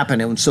certain to happen,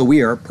 and so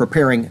we are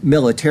preparing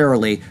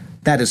militarily.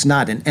 That is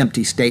not an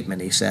empty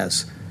statement, he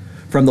says.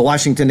 From the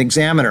Washington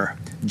Examiner,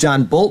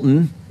 John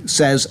Bolton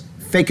says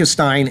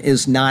Pakistan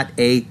is not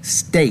a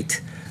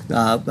state.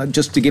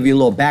 Just to give you a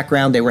little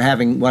background, they were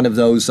having one of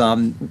those,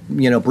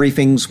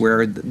 briefings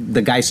where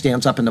the guy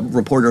stands up and the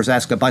reporters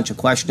ask a bunch of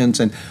questions,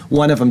 and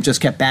one of them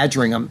just kept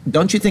badgering him.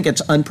 Don't you think it's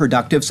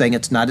unproductive saying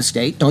it's not a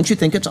state? Don't you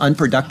think it's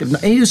unproductive?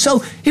 And he was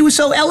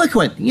so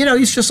eloquent.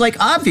 He's just like,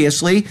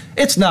 obviously,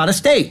 it's not a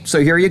state. So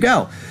here you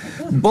go.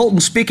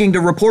 Bolton, speaking to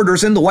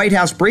reporters in the White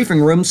House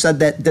briefing room, said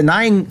that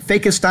denying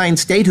Pakistan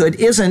statehood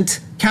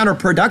isn't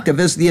counterproductive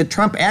as the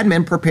Trump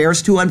admin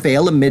prepares to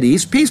unveil a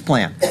Mideast peace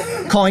plan.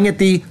 Calling it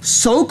the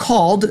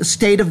so-called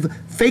state of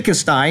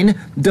Pakistan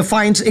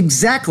defines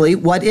exactly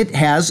what it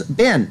has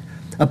been,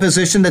 a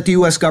position that the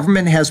U.S.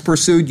 government has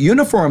pursued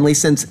uniformly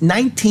since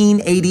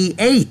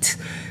 1988,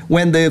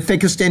 when the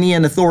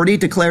Pakistani Authority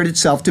declared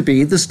itself to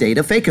be the state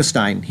of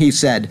Pakistan. He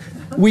said,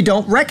 we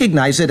don't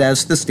recognize it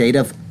as the state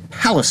of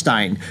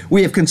Palestine.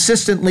 We have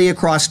consistently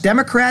across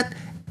Democrat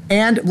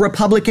and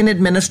Republican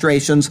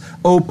administrations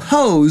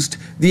opposed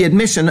the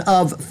admission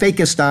of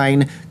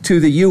Pakistan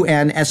to the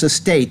UN as a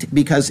state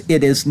because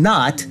it is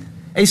not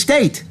a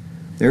state.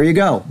 There you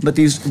go. But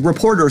these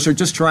reporters are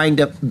just trying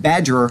to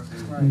badger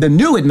the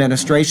new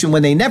administration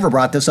when they never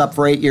brought this up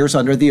for 8 years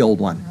under the old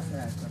one.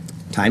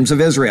 Times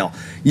of Israel.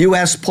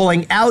 U.S.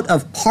 pulling out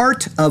of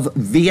part of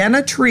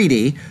Vienna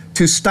Treaty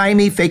to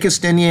stymie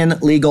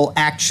Pakistani legal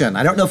action.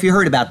 I don't know if you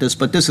heard about this,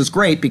 but this is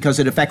great because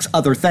it affects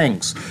other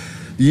things.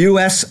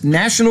 U.S.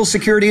 National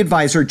Security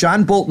Advisor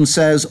John Bolton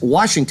says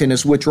Washington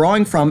is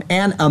withdrawing from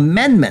an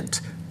amendment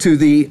to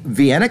the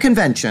Vienna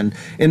Convention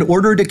in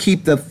order to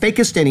keep the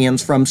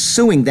Pakistanians from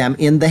suing them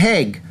in The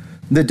Hague.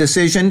 The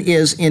decision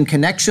is in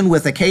connection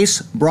with a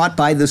case brought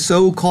by the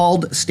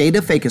so-called State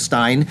of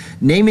Pakistan,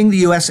 naming the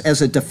U.S.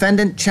 as a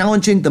defendant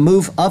challenging the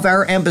move of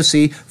our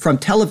embassy from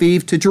Tel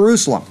Aviv to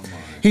Jerusalem.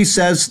 He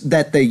says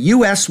that the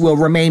U.S. will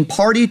remain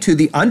party to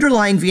the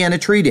underlying Vienna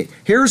Treaty.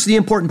 Here's the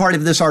important part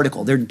of this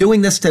article. They're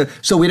doing this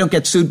so we don't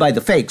get sued by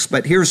the fakes,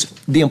 but here's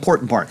the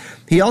important part.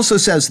 He also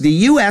says the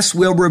U.S.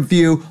 will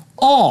review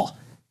all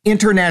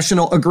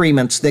international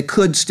agreements that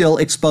could still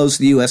expose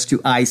the U.S. to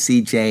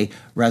ICJ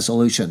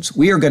resolutions.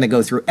 We are going to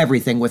go through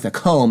everything with a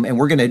comb, and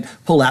we're going to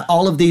pull out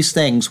all of these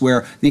things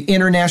where the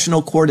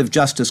International Court of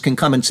Justice can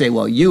come and say,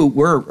 well,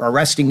 we're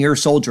arresting your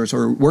soldiers,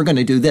 or we're going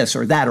to do this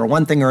or that, or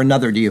one thing or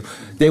another to you.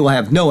 They will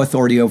have no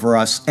authority over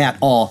us at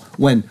all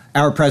when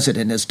our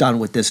president is done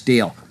with this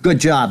deal. Good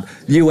job.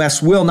 The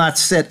U.S. will not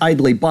sit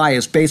idly by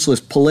as baseless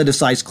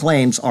politicized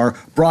claims are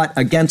brought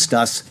against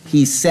us,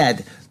 he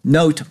said.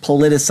 Note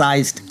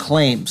politicized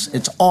claims.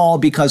 It's all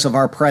because of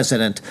our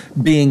president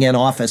being in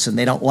office, and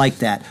they don't like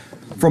that.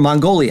 From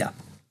Mongolia,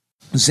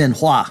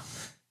 Xinhua.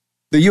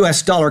 The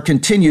U.S. dollar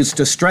continues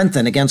to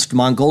strengthen against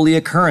Mongolia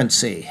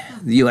currency.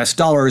 The U.S.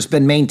 dollar has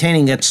been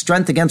maintaining its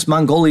strength against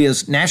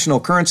Mongolia's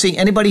national currency.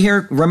 Anybody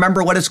here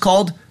remember what it's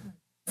called?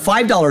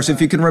 $5 if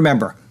you can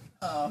remember.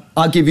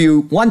 I'll give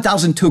you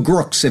 1,000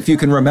 tugruks if you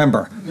can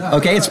remember.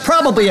 Okay, it's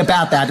probably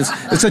about that.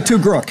 It's a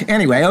tugruk.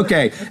 Anyway,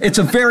 okay, it's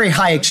a very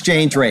high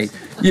exchange rate.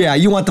 Yeah,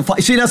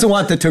 she doesn't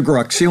want the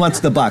tugruks. She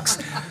wants the bucks.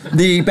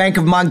 The Bank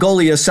of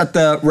Mongolia set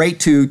the rate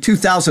to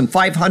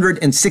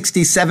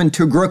 2,567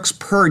 tugruks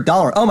per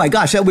dollar. Oh my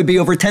gosh, that would be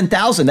over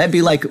 10,000. That'd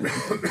be like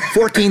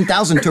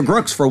 14,000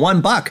 tugruks for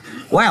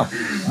 $1. Wow.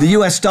 The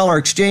U.S. dollar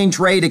exchange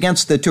rate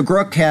against the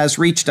tugruk has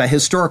reached a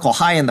historical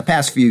high in the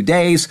past few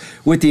days,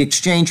 with the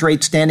exchange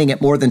rate standing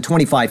at more than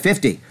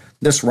 25.50.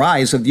 This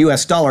rise of the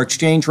U.S. dollar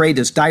exchange rate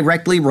is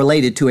directly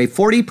related to a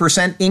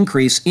 40%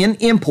 increase in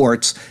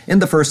imports in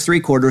the first 3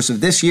 quarters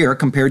of this year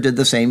compared to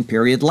the same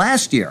period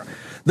last year.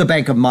 The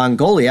Bank of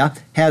Mongolia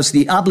has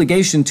the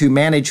obligation to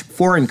manage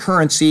foreign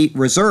currency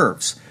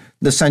reserves.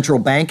 The central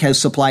bank has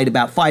supplied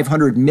about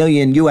 $500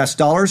 million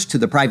to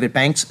the private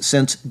banks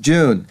since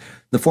June.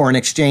 The foreign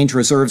exchange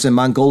reserves in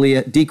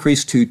Mongolia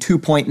decreased to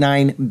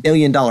 $2.9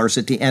 billion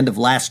at the end of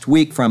last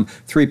week from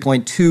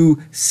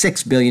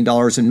 $3.26 billion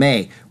in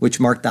May, which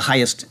marked the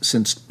highest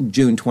since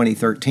June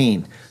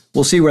 2013.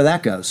 We'll see where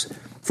that goes.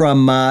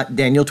 From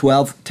Daniel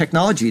 12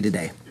 Technology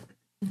Today.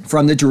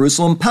 From the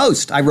Jerusalem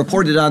Post, I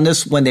reported on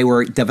this when they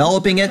were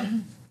developing it.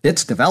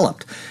 It's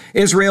developed.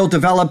 Israel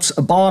develops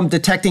a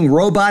bomb-detecting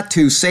robot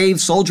to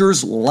save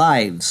soldiers'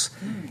 lives.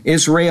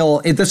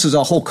 Israel, this is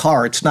a whole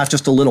car. It's not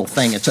just a little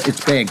thing.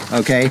 It's big,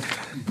 okay?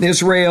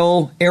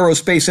 Israel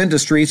Aerospace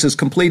Industries has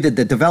completed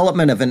the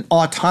development of an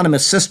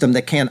autonomous system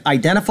that can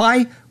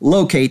identify,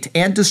 locate,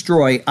 and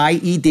destroy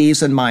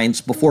IEDs and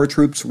mines before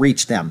troops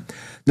reach them.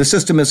 The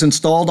system is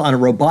installed on a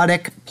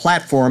robotic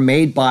platform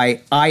made by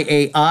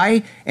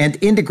IAI and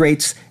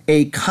integrates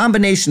a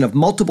combination of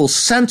multiple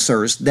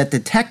sensors that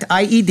detect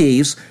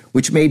IEDs,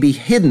 which may be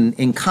hidden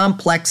in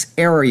complex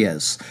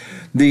areas.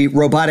 The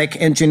robotic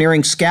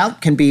engineering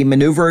Scout can be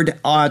maneuvered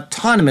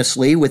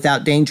autonomously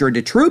without danger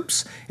to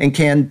troops and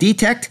can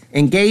detect,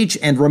 engage,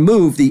 and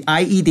remove the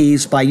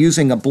IEDs by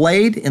using a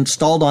blade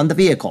installed on the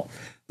vehicle.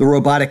 The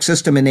robotic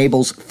system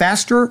enables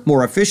faster,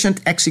 more efficient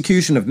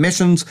execution of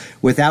missions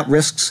without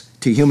risks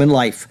to human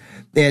life.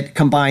 It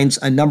combines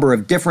a number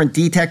of different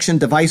detection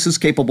devices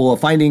capable of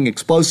finding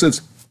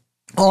explosives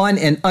on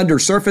and under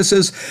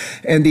surfaces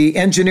and the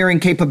engineering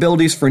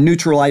capabilities for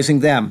neutralizing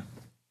them.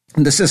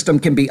 The system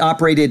can be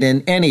operated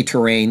in any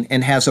terrain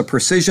and has a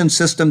precision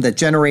system that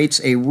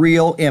generates a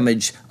real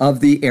image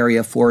of the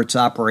area for its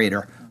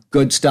operator.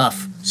 Good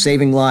stuff.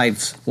 Saving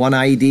lives, one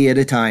IED at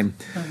a time.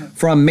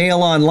 From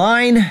Mail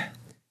Online,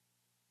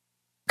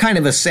 kind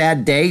of a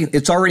sad day.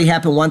 It's already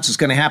happened once. It's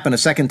going to happen a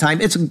second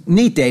time. It's a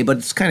neat day, but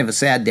it's kind of a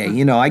sad day.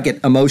 You know, I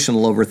get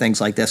emotional over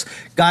things like this.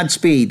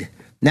 Godspeed.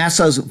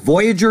 NASA's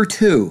Voyager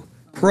 2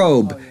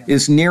 probe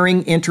is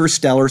nearing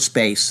interstellar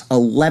space,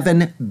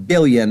 11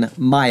 billion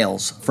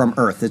miles from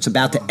Earth. It's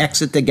about to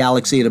exit the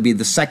galaxy. It'll be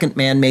the second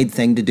man-made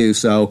thing to do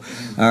so.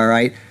 All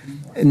right.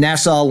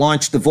 NASA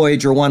launched the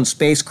Voyager 1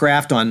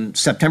 spacecraft on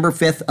September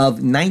 5th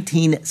of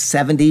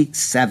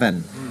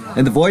 1977,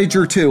 and the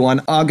Voyager 2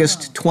 on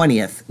August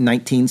 20th,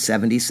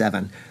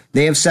 1977.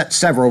 They have set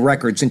several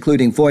records,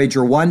 including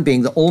Voyager 1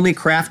 being the only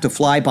craft to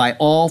fly by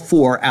all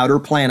 4 outer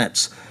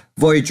planets.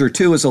 Voyager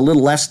 2 is a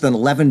little less than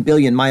 11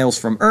 billion miles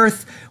from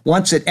Earth.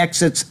 Once it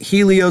exits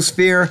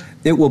heliosphere,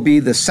 it will be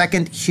the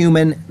second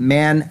human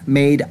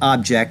man-made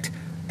object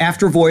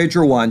after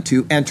Voyager 1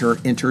 to enter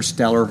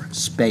interstellar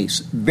space.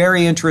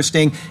 Very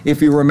interesting.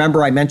 If you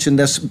remember, I mentioned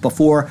this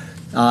before.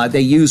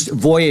 They used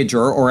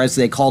Voyager, or as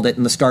they called it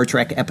in the Star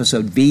Trek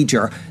episode,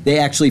 V'ger. They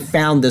actually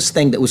found this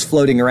thing that was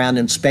floating around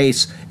in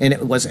space, and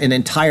it was an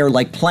entire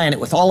planet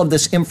with all of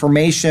this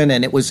information,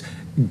 and it was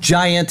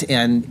giant,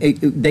 and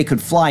they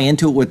could fly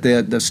into it with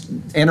the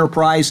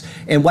Enterprise.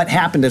 And what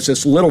happened is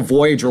this little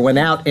Voyager went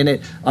out, and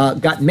it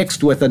got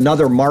mixed with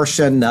another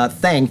Martian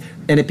thing,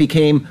 and it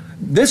became...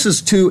 This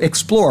is to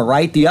explore,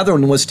 right? The other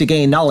one was to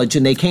gain knowledge,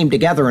 and they came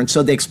together, and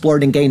so they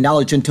explored and gained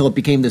knowledge until it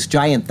became this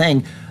giant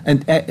thing.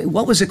 And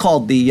what was it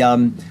called? The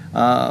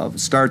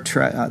Star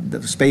Trek,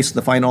 the Space,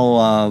 the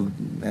Final.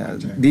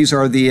 These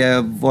are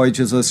the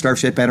voyages of the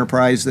Starship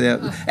Enterprise.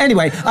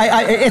 Anyway,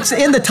 it's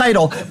in the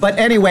title, but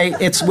anyway,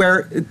 it's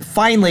where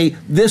finally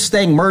this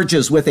thing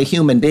merges with a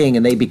human being,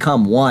 and they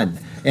become one.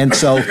 And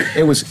so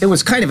it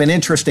was kind of an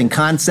interesting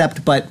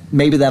concept, but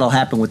maybe that'll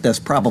happen with this.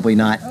 Probably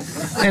not.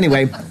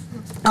 Anyway.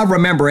 I'll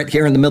remember it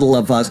here in the middle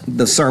of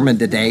the sermon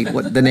today,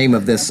 what the name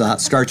of this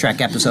Star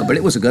Trek episode, but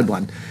it was a good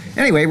one.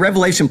 Anyway,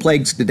 Revelation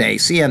plagues today,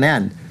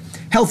 CNN.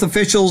 Health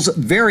officials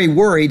very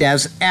worried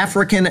as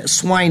African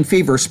swine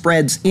fever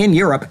spreads in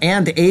Europe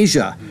and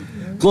Asia.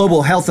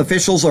 Global health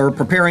officials are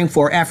preparing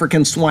for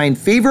African swine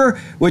fever,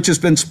 which has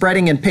been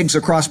spreading in pigs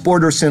across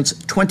borders since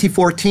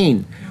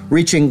 2014,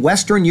 reaching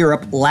Western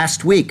Europe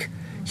last week.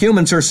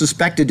 Humans are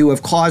suspected to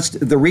have caused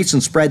the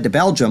recent spread to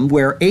Belgium,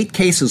 where 8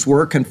 cases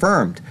were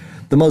confirmed.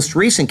 The most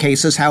recent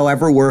cases,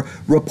 however, were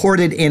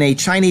reported in a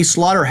Chinese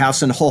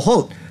slaughterhouse in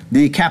Hohhot,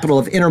 the capital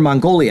of Inner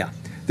Mongolia.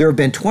 There have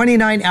been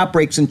 29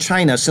 outbreaks in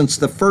China since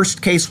the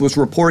first case was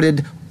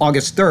reported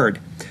August 3rd.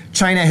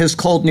 China has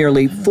culled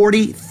nearly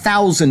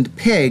 40,000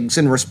 pigs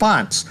in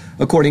response,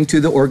 according to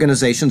the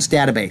organization's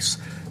database.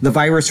 The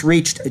virus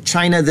reached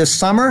China this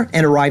summer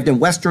and arrived in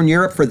Western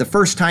Europe for the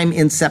first time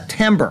in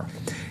September,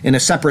 in a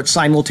separate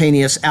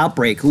simultaneous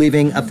outbreak,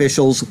 leaving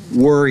officials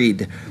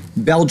worried.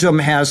 Belgium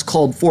has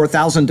culled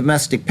 4,000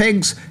 domestic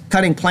pigs,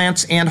 cutting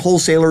plants and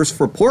wholesalers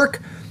for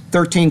pork.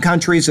 13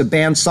 countries have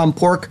banned some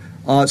sort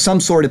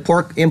of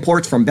pork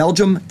imports from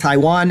Belgium,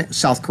 Taiwan,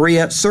 South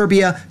Korea,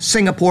 Serbia,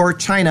 Singapore,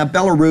 China,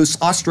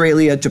 Belarus,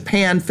 Australia,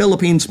 Japan,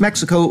 Philippines,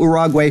 Mexico,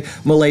 Uruguay,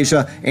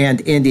 Malaysia,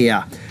 and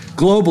India.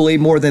 Globally,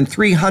 more than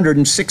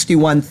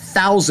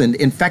 361,000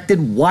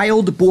 infected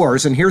wild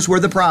boars, and here's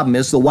where the problem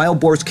is, the wild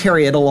boars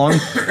carry it along,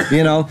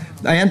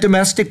 and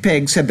domestic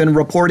pigs have been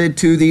reported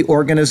to the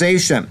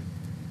organization.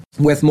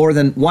 with more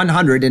than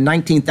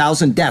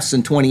 119,000 deaths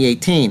in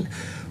 2018.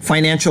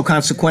 Financial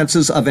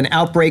consequences of an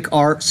outbreak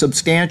are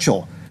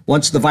substantial.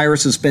 Once the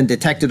virus has been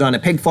detected on a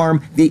pig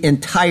farm, the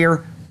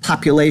entire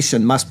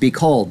population must be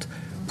culled.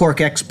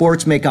 Pork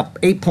exports make up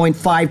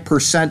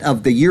 8.5%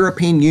 of the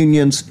European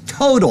Union's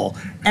total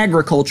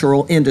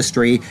agricultural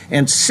industry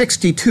and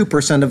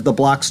 62% of the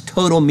bloc's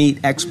total meat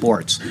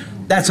exports.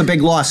 That's a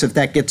big loss if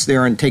that gets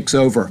there and takes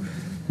over.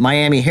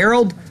 Miami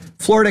Herald,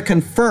 Florida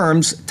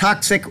confirms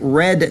toxic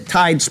red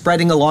tide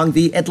spreading along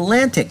the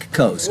Atlantic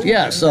coast.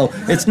 Yeah, so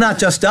it's not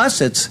just us,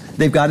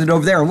 they've got it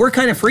over there. And we're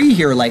kind of free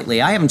here lately.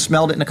 I haven't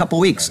smelled it in a couple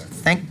weeks.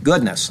 Thank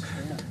goodness.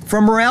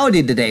 From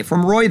Morality Today,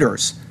 from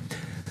Reuters.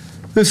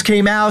 This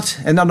came out,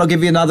 and then I'll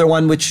give you another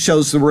one which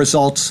shows the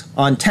results.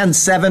 On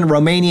 10/7,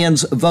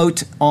 Romanians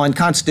vote on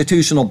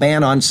constitutional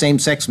ban on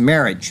same-sex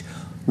marriage.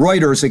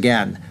 Reuters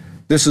again.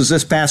 This is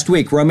this past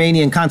week.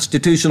 Romanian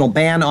constitutional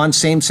ban on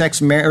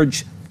same-sex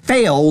marriage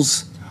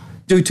fails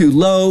due to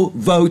low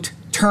vote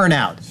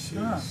turnout.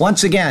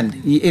 Once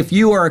again, if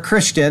you are a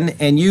Christian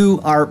and you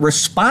are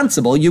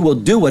responsible, you will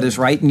do what is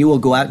right and you will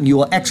go out and you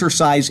will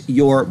exercise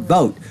your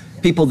vote.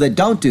 People that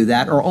don't do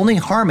that are only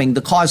harming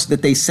the cause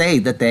that they say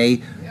that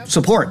they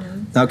support.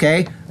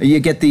 Okay? You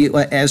get the,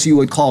 as you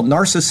would call,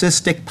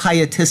 narcissistic,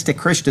 pietistic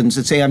Christians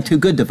that say, I'm too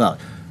good to vote.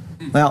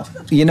 Well,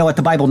 you know what?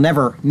 The Bible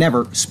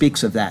never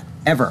speaks of that,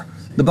 ever.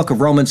 The book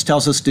of Romans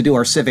tells us to do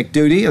our civic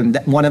duty, and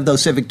one of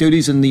those civic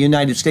duties in the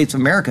United States of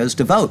America is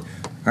to vote,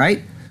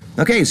 right?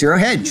 Okay, Zero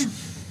Hedge.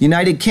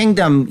 United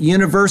Kingdom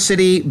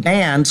university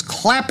bans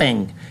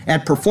clapping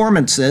at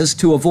performances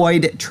to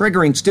avoid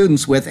triggering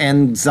students with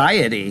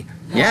anxiety.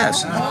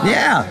 Yes,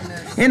 yeah.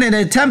 In an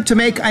attempt to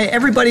make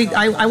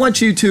I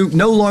want you to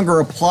no longer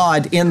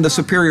applaud in the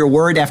superior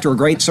word after a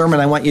great sermon.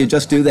 I want you to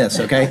just do this,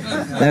 okay?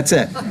 That's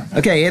it.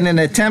 Okay, in an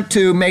attempt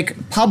to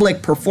make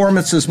public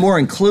performances more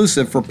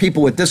inclusive for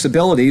people with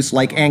disabilities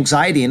like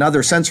anxiety and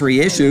other sensory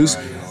issues,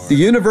 the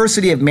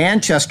University of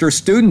Manchester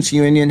Students'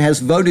 Union has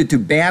voted to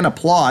ban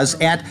applause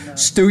at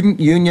student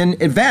union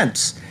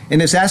events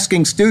and is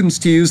asking students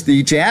to use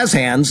the jazz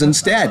hands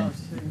instead.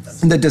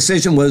 The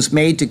decision was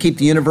made to keep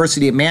the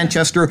University of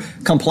Manchester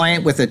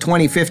compliant with a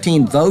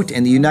 2015 vote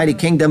in the United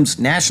Kingdom's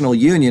National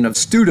Union of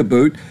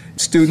Studaboot.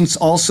 Students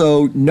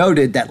also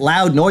noted that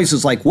loud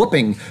noises like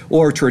whooping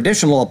or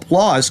traditional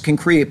applause can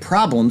create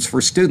problems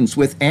for students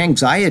with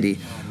anxiety.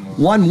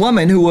 One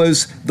woman who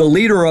was the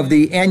leader of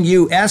the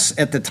NUS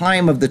at the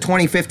time of the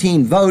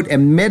 2015 vote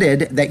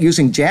admitted that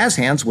using jazz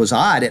hands was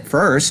odd at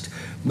first,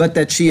 but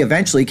that she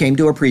eventually came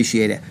to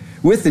appreciate it.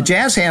 With the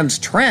jazz hands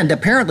trend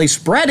apparently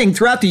spreading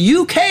throughout the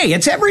UK,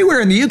 it's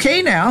everywhere in the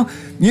UK now,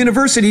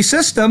 university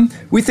system,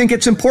 we think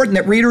it's important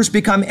that readers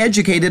become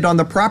educated on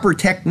the proper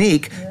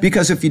technique,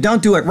 because if you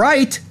don't do it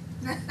right,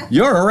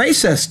 you're a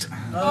racist.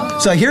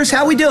 So here's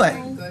how we do it.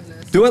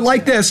 Do it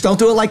like this, don't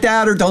do it like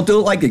that, or don't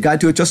do it like, you gotta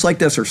do it just like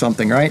this or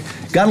something, right?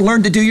 Gotta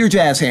learn to do your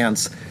jazz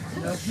hands.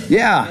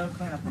 Yeah,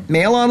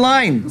 Mail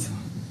Online.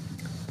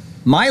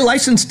 My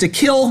License to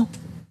Kill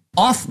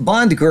off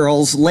Bond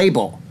Girls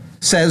label,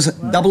 says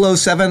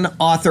 007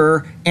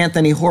 author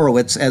Anthony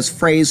Horowitz, as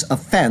phrase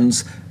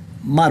offends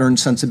modern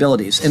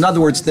sensibilities. In other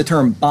words, the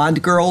term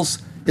Bond girls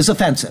is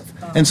offensive,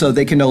 and so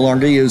they can no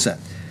longer use it.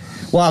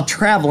 While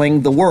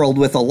traveling the world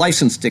with a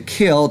license to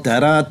kill,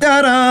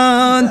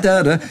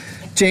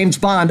 James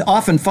Bond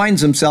often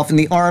finds himself in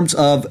the arms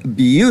of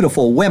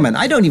beautiful women.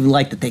 I don't even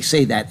like that they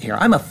say that here.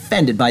 I'm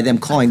offended by them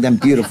calling them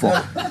beautiful.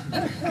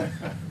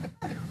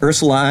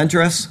 Ursula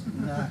Andress.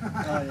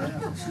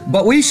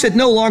 But we should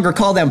no longer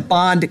call them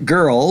Bond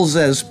girls,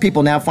 as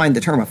people now find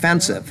the term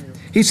offensive.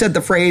 He said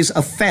the phrase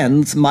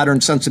offends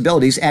modern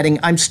sensibilities, adding,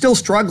 I'm still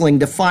struggling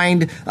to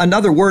find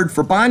another word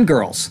for Bond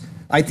girls.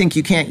 I think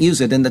you can't use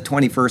it in the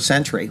 21st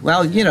century.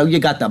 Well, you know, you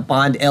got the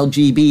Bond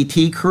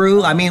LGBT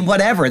crew. I mean,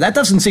 whatever. That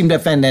doesn't seem to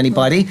offend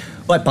anybody.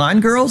 But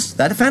Bond girls,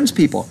 that offends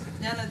people.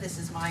 None of this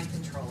is mind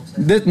control.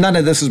 None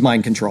of this is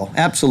mind control.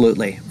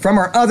 Absolutely. From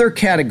our other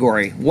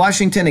category,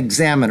 Washington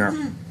Examiner.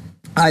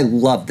 I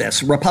love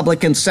this.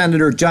 Republican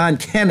Senator John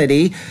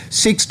Kennedy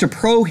seeks to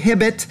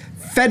prohibit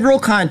federal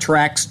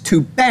contracts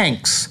to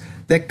banks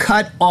that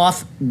cut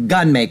off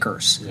gun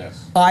makers.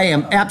 Yes. I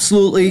am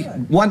absolutely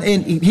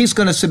and he's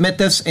going to submit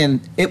this,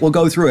 and it will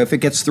go through if it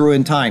gets through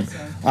in time.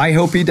 I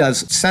hope he does.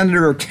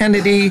 Senator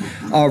Kennedy,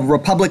 a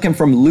Republican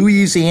from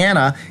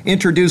Louisiana,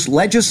 introduced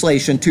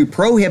legislation to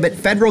prohibit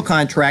federal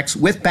contracts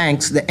with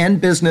banks that end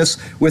business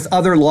with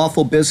other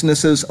lawful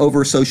businesses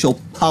over social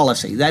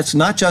policy. That's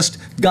not just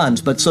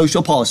guns, but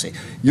social policy.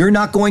 You're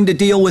not going to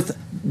deal with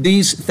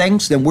these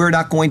things, then we're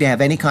not going to have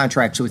any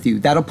contracts with you.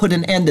 That'll put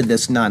an end to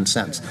this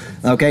nonsense.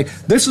 Okay?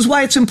 This is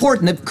why it's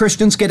important that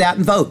Christians get out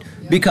and vote.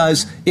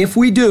 Because if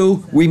we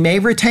do, we may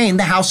retain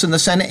the House and the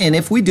Senate, and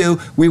if we do,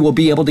 we will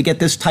be able to get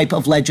this type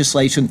of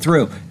legislation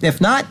through.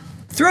 If not,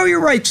 throw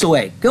your rights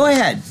away. Go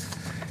ahead.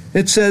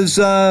 It says,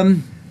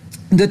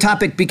 The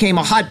topic became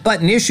a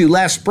hot-button issue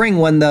last spring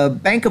when the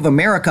Bank of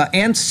America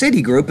and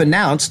Citigroup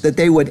announced that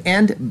they would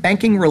end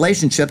banking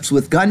relationships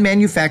with gun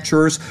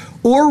manufacturers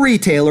or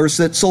retailers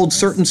that sold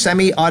certain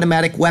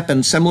semi-automatic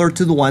weapons similar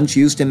to the ones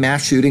used in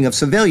mass shooting of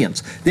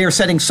civilians. They are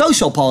setting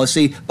social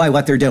policy by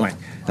what they're doing,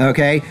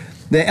 okay?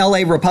 The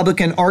LA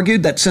Republican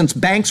argued that since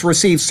banks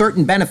receive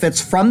certain benefits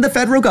from the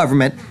federal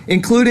government,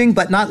 including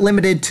but not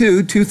limited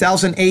to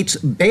 2008's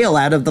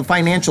bailout of the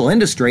financial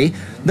industry,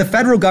 the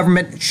federal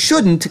government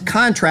shouldn't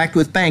contract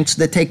with banks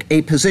that take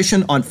a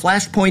position on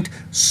flashpoint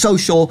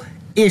social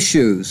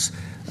issues.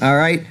 All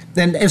right?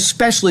 Then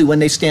especially when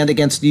they stand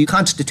against the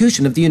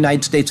Constitution of the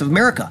United States of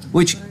America,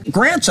 which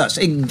grants us,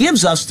 it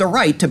gives us the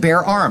right to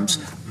bear arms.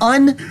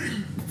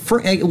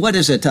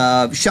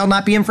 Shall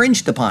not be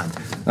infringed upon,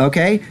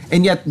 okay?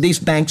 And yet these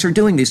banks are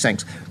doing these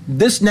things.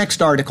 This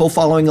next article,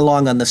 following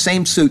along on the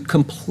same suit,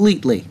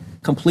 completely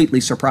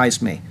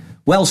surprised me.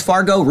 Wells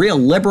Fargo, real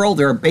liberal,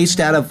 they're based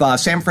out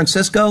of San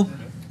Francisco.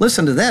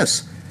 Listen to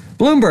this.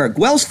 Bloomberg,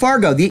 Wells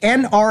Fargo, the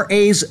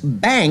NRA's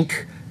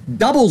bank,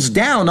 doubles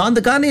down on the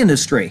gun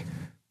industry.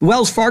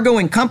 Wells Fargo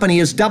and Company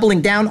is doubling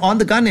down on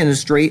the gun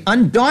industry,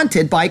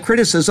 undaunted by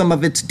criticism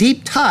of its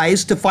deep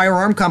ties to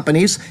firearm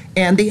companies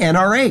and the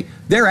NRA.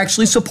 They're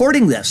actually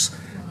supporting this.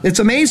 It's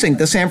amazing.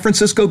 The San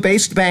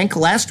Francisco-based bank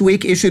last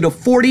week issued a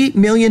 $40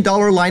 million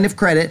line of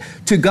credit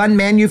to gun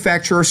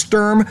manufacturer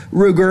Sturm,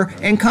 Ruger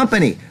and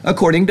Company,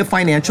 according to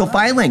financial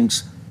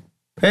filings.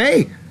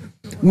 Hey,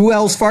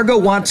 Wells Fargo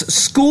wants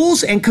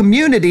schools and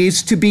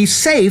communities to be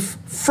safe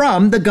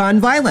from the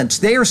gun violence.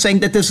 They are saying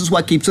that this is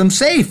what keeps them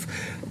safe.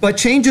 But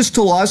changes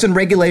to laws and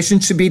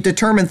regulations should be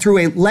determined through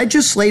a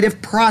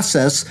legislative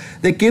process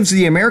that gives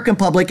the American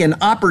public an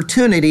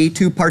opportunity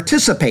to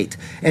participate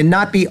and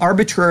not be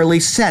arbitrarily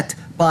set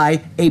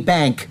by a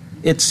bank,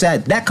 it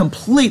said. That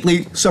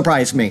completely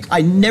surprised me.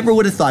 I never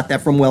would have thought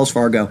that from Wells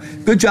Fargo.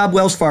 Good job,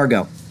 Wells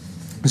Fargo.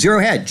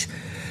 Zero Hedge.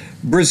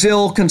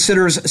 Brazil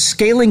considers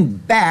scaling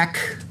back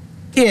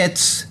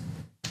its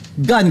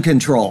gun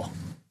control.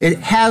 It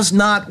has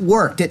not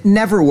worked. It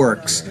never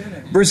works.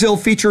 Brazil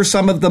features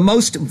some of the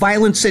most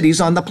violent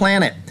cities on the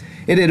planet.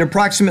 It had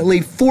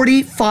approximately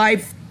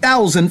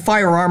 45,000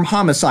 firearm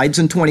homicides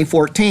in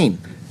 2014.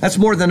 That's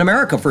more than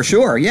America for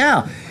sure,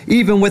 yeah.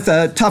 Even with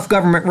a tough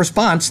government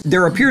response,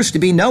 there appears to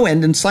be no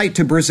end in sight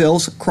to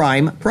Brazil's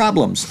crime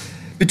problems.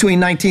 Between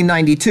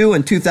 1992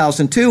 and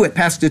 2002, it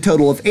passed a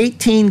total of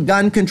 18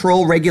 gun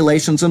control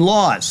regulations and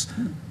laws.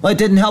 Well, it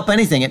didn't help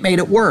anything. It made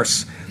it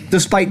worse.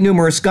 Despite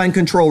numerous gun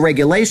control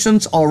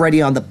regulations already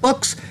on the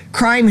books,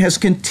 crime has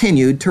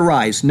continued to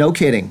rise. No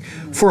kidding.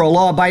 For a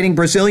law-abiding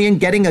Brazilian,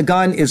 getting a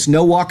gun is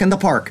no walk in the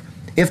park.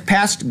 If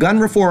passed, gun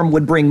reform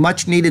would bring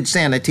much-needed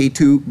sanity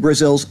to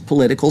Brazil's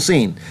political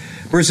scene.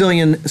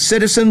 Brazilian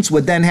citizens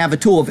would then have a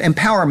tool of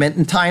empowerment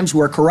in times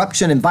where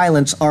corruption and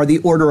violence are the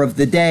order of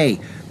the day.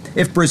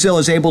 If Brazil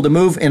is able to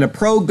move in a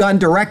pro-gun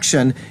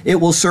direction, it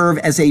will serve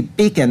as a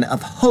beacon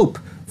of hope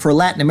for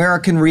Latin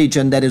American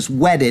region that is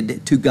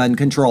wedded to gun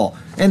control.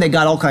 And they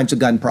got all kinds of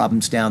gun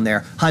problems down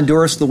there.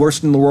 Honduras, the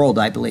worst in the world,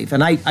 I believe.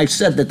 And I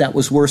said that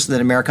was worse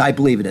than America. I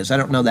believe it is. I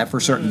don't know that for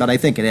certain, but I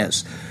think it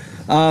is.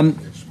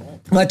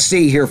 Let's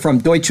see here from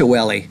Deutsche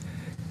Welle.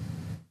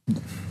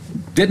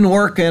 Didn't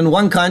work in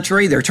one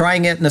country. They're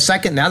trying it in a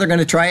second. Now they're going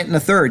to try it in a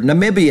third.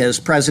 Namibia's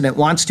president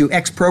wants to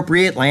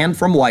expropriate land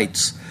from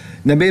whites.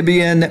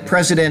 Namibian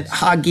President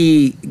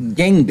Hage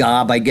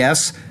Geingob, I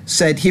guess,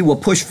 said he will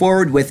push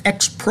forward with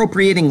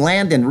expropriating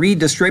land and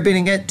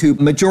redistributing it to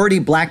majority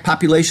black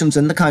populations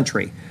in the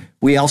country.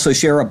 We also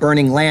share a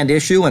burning land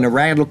issue and a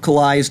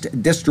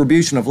radicalized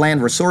distribution of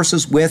land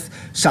resources with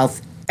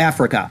South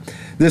Africa.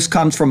 This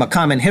comes from a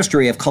common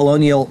history of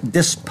colonial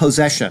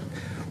dispossession.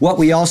 What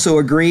we also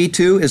agree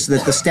to is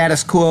that the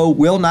status quo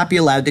will not be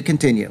allowed to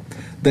continue.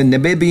 The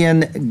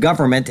Namibian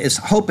government is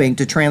hoping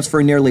to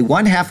transfer nearly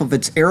one-half of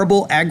its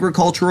arable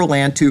agricultural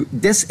land to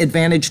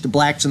disadvantaged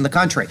blacks in the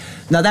country.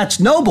 Now, that's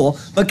noble,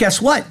 but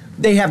guess what?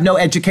 They have no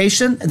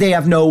education, they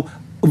have no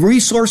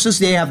resources,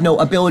 they have no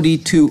ability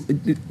to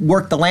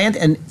work the land,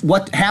 and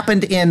what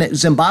happened in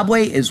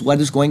Zimbabwe is what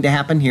is going to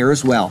happen here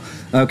as well,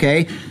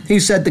 okay?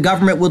 He said the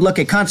government would look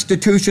at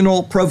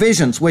constitutional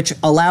provisions which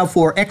allow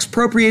for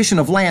expropriation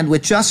of land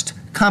with just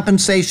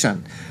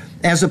compensation,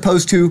 as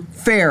opposed to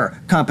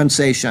fair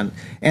compensation,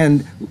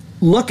 and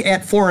look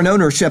at foreign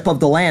ownership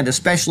of the land,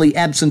 especially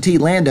absentee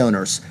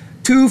landowners.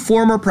 Two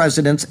former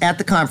presidents at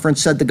the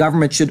conference said the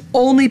government should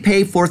only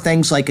pay for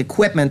things like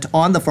equipment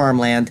on the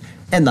farmland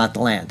and not the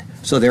land.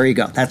 So there you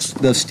go. That's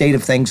the state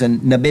of things in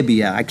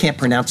Namibia. I can't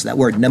pronounce that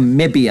word,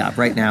 Namibia,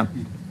 right now.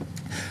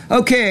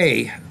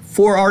 Okay,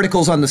 4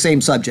 articles on the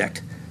same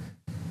subject.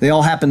 They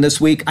all happened this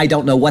week. I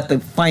don't know what the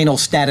final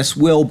status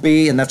will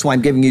be, and that's why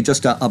I'm giving you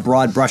just a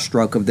broad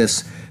brushstroke of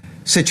this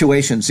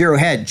situation. Zero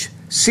Hedge.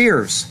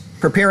 Sears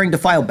preparing to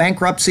file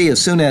bankruptcy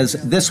as soon as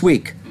this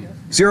week.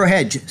 Zero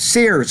Hedge.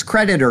 Sears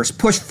creditors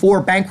push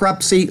for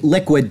bankruptcy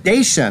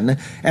liquidation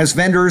as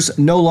vendors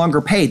no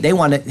longer paid. They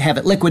want to have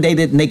it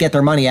liquidated and they get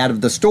their money out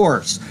of the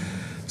stores.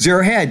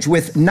 Zero Hedge,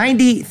 with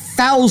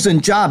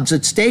 90,000 jobs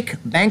at stake,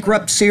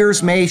 bankrupt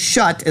Sears may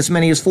shut as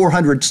many as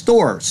 400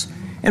 stores.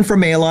 And from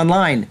Mail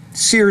Online,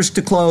 Sears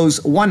to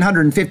close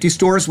 150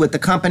 stores, with the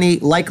company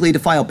likely to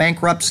file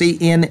bankruptcy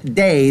in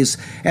days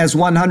as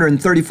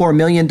 $134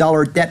 million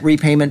debt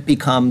repayment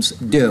becomes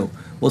due.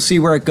 We'll see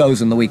where it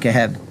goes in the week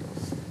ahead.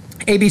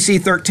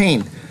 ABC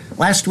 13.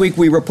 Last week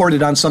we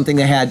reported on something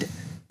that had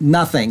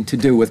nothing to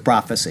do with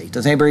prophecy.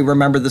 Does anybody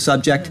remember the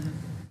subject?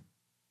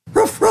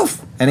 Roof,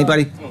 roof.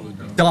 Anybody?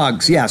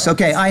 Dogs, yes.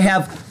 Okay, I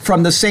have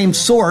from the same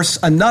source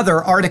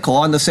another article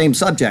on the same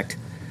subject.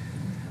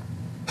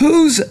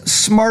 Who's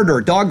smarter,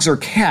 dogs or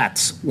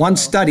cats? One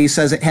study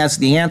says it has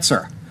the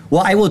answer.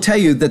 Well, I will tell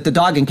you that the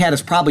dog and cat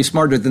is probably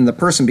smarter than the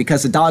person,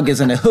 because the dog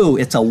isn't a who,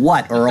 it's a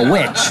what or a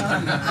which.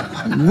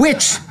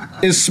 Which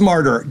is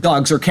smarter,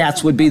 dogs or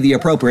cats, would be the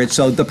appropriate.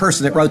 So the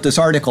person that wrote this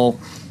article,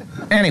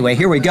 anyway,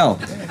 here we go.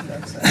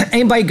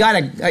 Anybody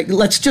got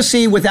let's just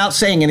see without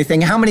saying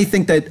anything, how many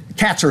think that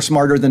cats are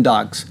smarter than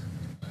dogs?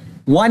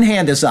 One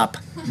hand is up.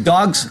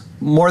 Dogs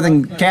more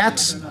than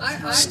cats?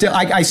 Still,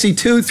 I see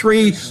 2,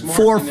 3,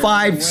 4,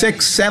 5,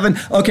 6, 7.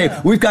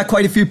 Okay, we've got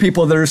quite a few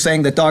people that are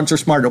saying that dogs are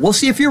smarter. We'll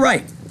see if you're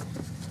right.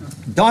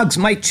 Dogs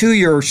might chew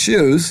your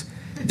shoes,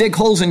 dig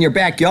holes in your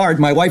backyard,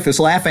 my wife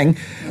is laughing,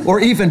 or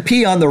even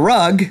pee on the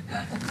rug.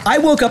 I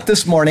woke up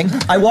this morning,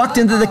 I walked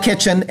into the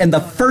kitchen, and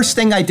the first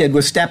thing I did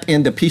was step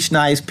into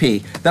Pishnai's pee.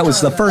 That was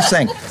the first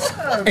thing.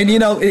 And you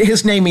know,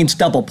 his name means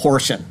double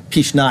portion,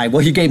 Pishnai.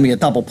 Well, he gave me a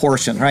double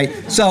portion, right?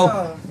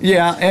 So,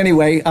 yeah,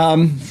 anyway,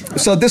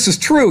 so this is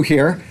true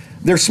here.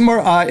 They're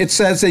smart. It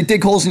says they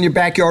dig holes in your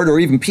backyard or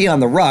even pee on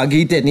the rug.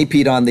 He didn't, he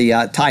peed on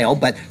the tile,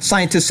 but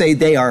scientists say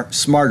they are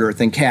smarter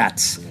than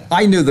cats.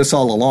 I knew this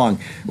all along.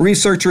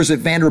 Researchers at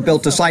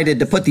Vanderbilt decided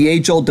to put the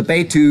age-old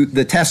debate to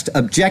the test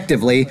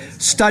objectively,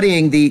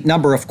 studying the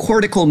number of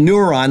cortical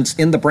neurons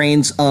in the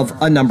brains of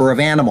a number of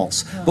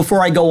animals.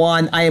 Before I go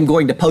on, I am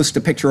going to post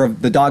a picture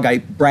of the dog I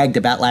bragged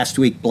about last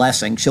week,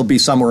 Blessing. She'll be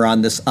somewhere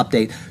on this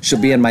update.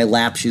 She'll be in my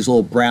lap. She's a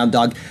little brown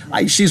dog.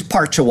 She's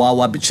part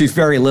Chihuahua, but she's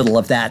very little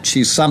of that.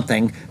 She's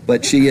something,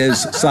 but she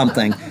is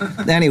something.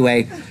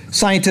 Anyway,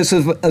 scientists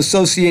have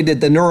associated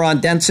the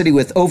neuron density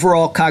with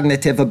overall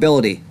cognitive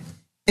ability.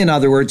 In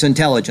other words,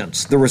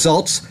 intelligence. The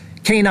results?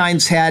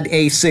 Canines had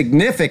a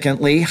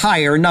significantly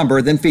higher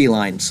number than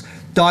felines.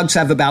 Dogs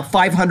have about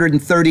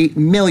 530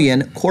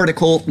 million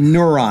cortical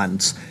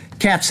neurons.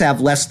 Cats have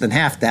less than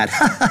half that,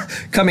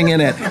 coming in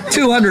at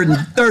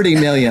 230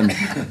 million.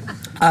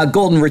 A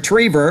golden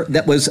retriever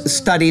that was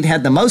studied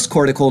had the most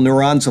cortical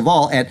neurons of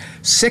all at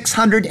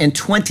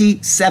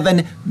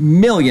 627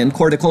 million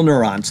cortical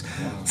neurons.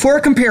 For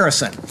a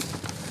comparison,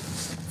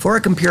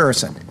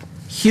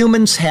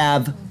 humans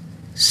have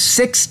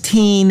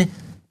 16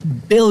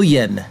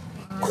 billion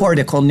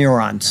cortical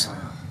neurons.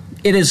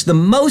 It is the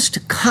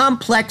most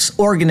complex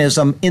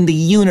organism in the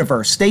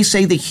universe. They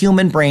say the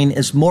human brain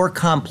is more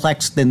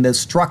complex than the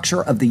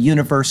structure of the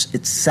universe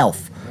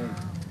itself.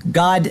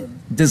 God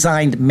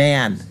designed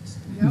man.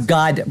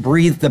 God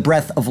breathed the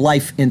breath of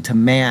life into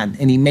man,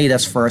 and he made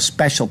us for a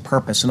special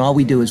purpose, and all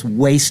we do is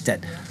waste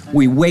it.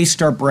 We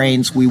waste our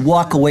brains. We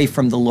walk away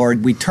from the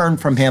Lord. We turn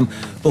from him.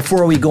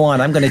 Before we go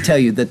on, I'm going to tell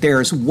you that there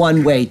is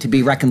one way to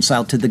be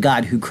reconciled to the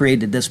God who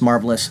created this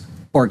marvelous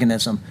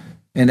organism,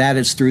 and that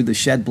is through the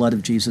shed blood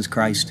of Jesus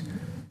Christ.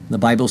 The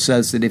Bible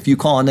says that if you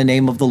call on the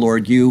name of the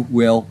Lord, you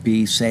will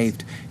be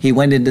saved. He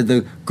went into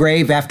the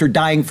grave after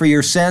dying for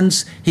your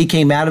sins. He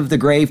came out of the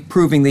grave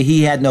proving that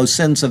he had no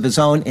sins of his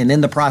own, and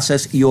in the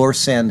process, your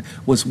sin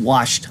was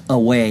washed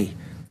away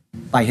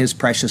by his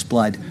precious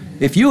blood.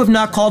 If you have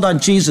not called on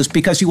Jesus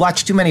because you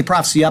watch too many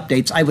prophecy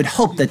updates, I would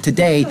hope that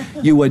today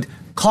you would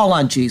call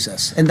on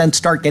Jesus and then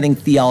start getting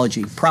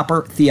theology,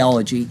 proper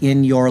theology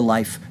in your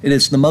life. It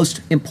is the most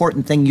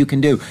important thing you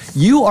can do.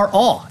 You are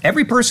all,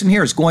 every person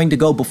here is going to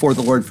go before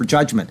the Lord for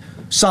judgment.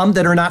 Some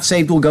that are not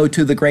saved will go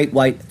to the great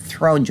white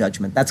throne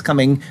judgment. That's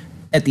coming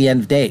at the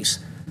end of days.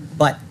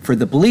 But for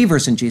the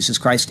believers in Jesus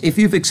Christ, if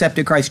you've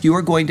accepted Christ, you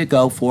are going to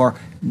go for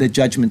the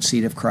judgment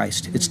seat of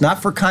Christ. It's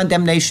not for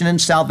condemnation and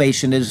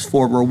salvation. It is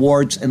for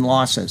rewards and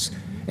losses.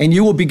 And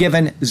you will be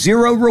given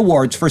 0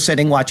 rewards for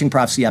sitting watching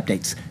prophecy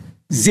updates.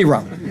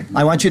 0.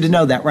 I want you to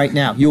know that right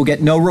now. You will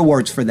get no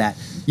rewards for that.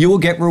 You will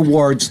get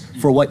rewards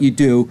for what you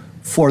do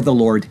for the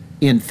Lord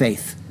in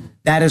faith.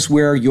 That is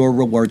where your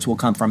rewards will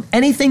come from.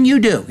 Anything you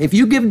do, if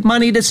you give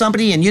money to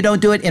somebody and you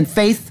don't do it in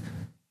faith,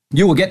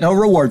 you will get no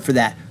reward for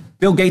that.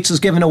 Bill Gates has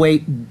given away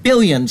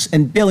billions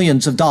and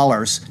billions of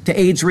dollars to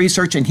AIDS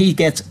research, and he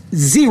gets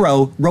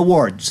 0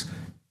 rewards.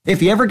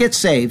 If he ever gets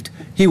saved,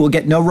 he will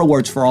get no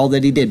rewards for all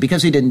that he did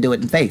because he didn't do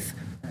it in faith.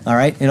 All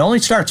right? It only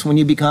starts when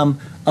you become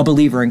a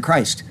believer in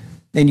Christ,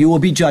 and you will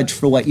be judged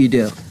for what you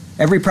do.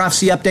 Every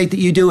prophecy update that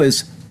you do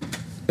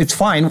it's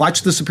fine.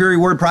 Watch the Superior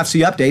Word Prophecy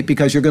Update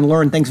because you're going to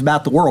learn things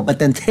about the world, but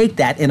then take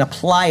that and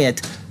apply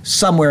it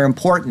somewhere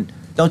important.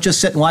 Don't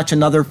just sit and watch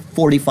another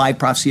 45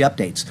 prophecy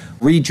updates.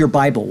 Read your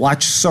Bible,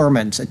 watch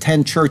sermons,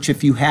 attend church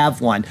if you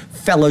have one,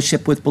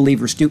 fellowship with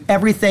believers, do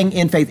everything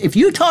in faith. If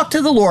you talk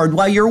to the Lord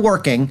while you're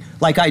working,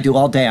 like I do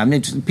all day, I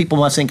mean, people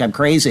must think I'm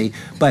crazy,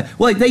 but,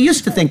 well, they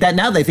used to think that.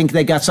 Now they think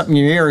they got something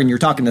in your ear and you're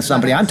talking to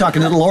somebody. I'm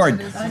talking to the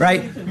Lord,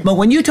 right? But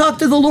when you talk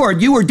to the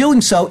Lord, you are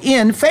doing so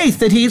in faith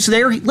that he's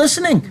there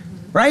listening,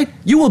 right?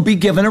 You will be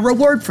given a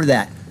reward for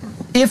that.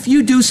 If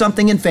you do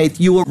something in faith,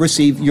 you will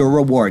receive your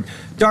reward.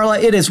 Darla,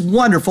 it is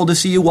wonderful to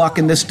see you walk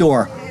in this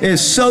door. It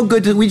is so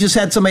good. We just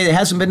had somebody that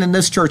hasn't been in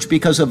this church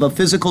because of a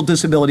physical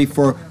disability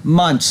for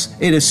months.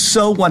 It is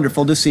so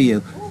wonderful to see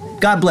you.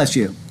 God bless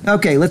you.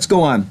 Okay, let's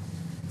go on.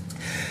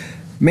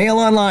 Mail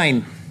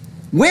online.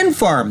 Wind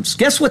farms.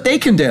 Guess what they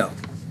can do?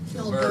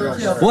 Kill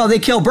birds. Well, they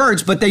kill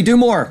birds, but they do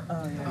more.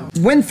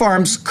 Wind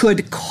farms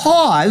could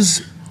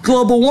cause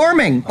global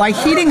warming by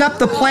heating up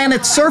the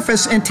planet's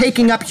surface and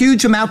taking up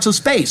huge amounts of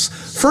space.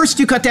 First,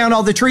 you cut down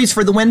all the trees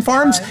for the wind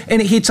farms,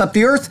 and it heats up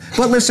the earth.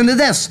 But listen to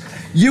this.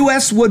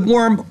 U.S. would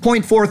warm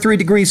 0.43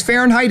 degrees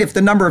Fahrenheit if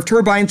the number of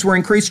turbines were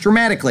increased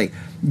dramatically.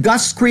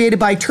 Gusts created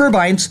by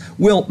turbines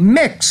will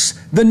mix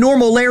the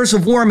normal layers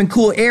of warm and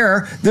cool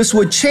air. This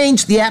would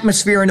change the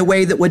atmosphere in a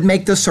way that would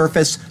make the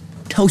surface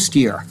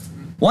toastier.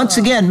 Once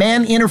again,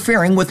 man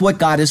interfering with what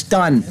God has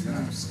done.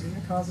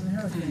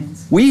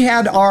 We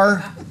had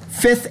our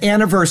 5th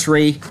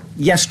anniversary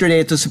yesterday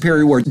at the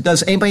Superior Word.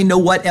 Does anybody know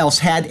what else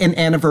had an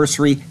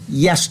anniversary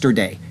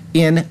yesterday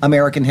in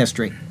American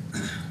history?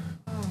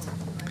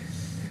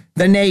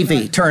 The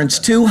Navy turns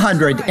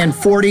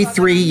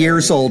 243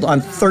 years old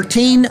on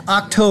 13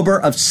 October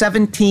of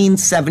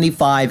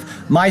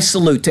 1775. My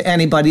salute to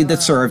anybody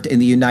that served in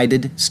the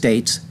United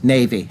States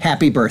Navy.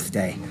 Happy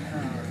birthday.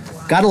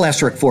 Got a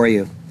lesson for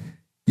you.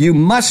 You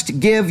must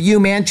give U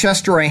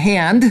Manchester a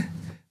hand.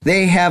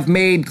 They have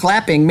made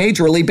clapping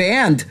majorly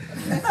banned.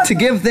 To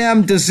give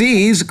them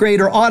disease,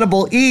 greater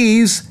audible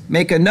ease,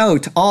 make a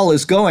note, all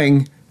is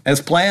going as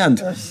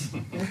planned.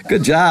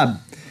 Good job.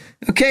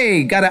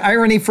 Okay, got an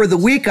irony for the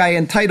week. I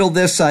entitled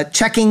this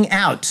Checking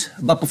Out.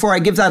 But before I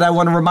give that, I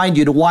want to remind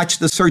you to watch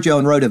the Sergio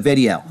and Rhoda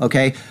video,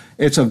 okay?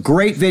 It's a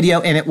great video,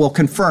 and it will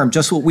confirm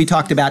just what we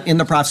talked about in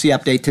the prophecy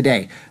update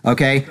today,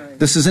 okay?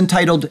 This is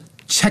entitled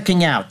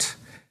Checking Out.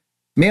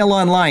 Mail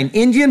online.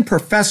 Indian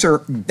professor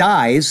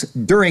dies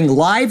during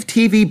live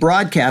TV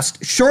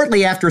broadcast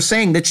shortly after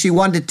saying that she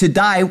wanted to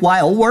die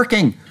while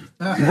working.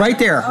 Right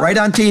there, right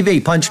on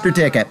TV, punched her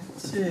ticket.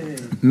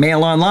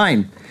 Mail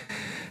online.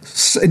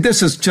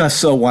 This is just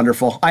so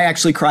wonderful. I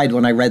actually cried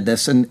when I read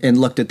this and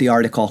looked at the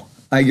article.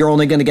 You're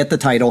only going to get the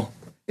title.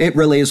 It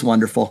really is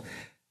wonderful.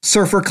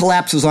 Surfer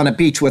collapses on a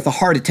beach with a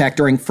heart attack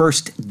during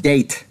first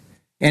date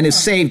and is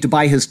saved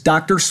by his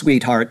doctor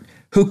sweetheart,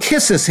 who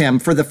kisses him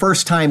for the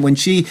first time when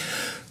she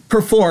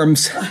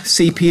performs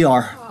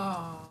CPR.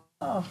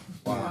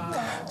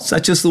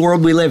 Such is the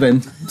world we live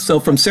in. So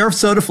from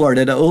Sarasota,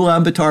 Florida to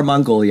Ulaanbaatar,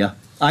 Mongolia,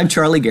 I'm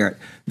Charlie Garrett.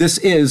 This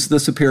is the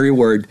Superior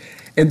Word,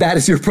 and that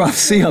is your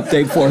prophecy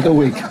update for the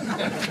week.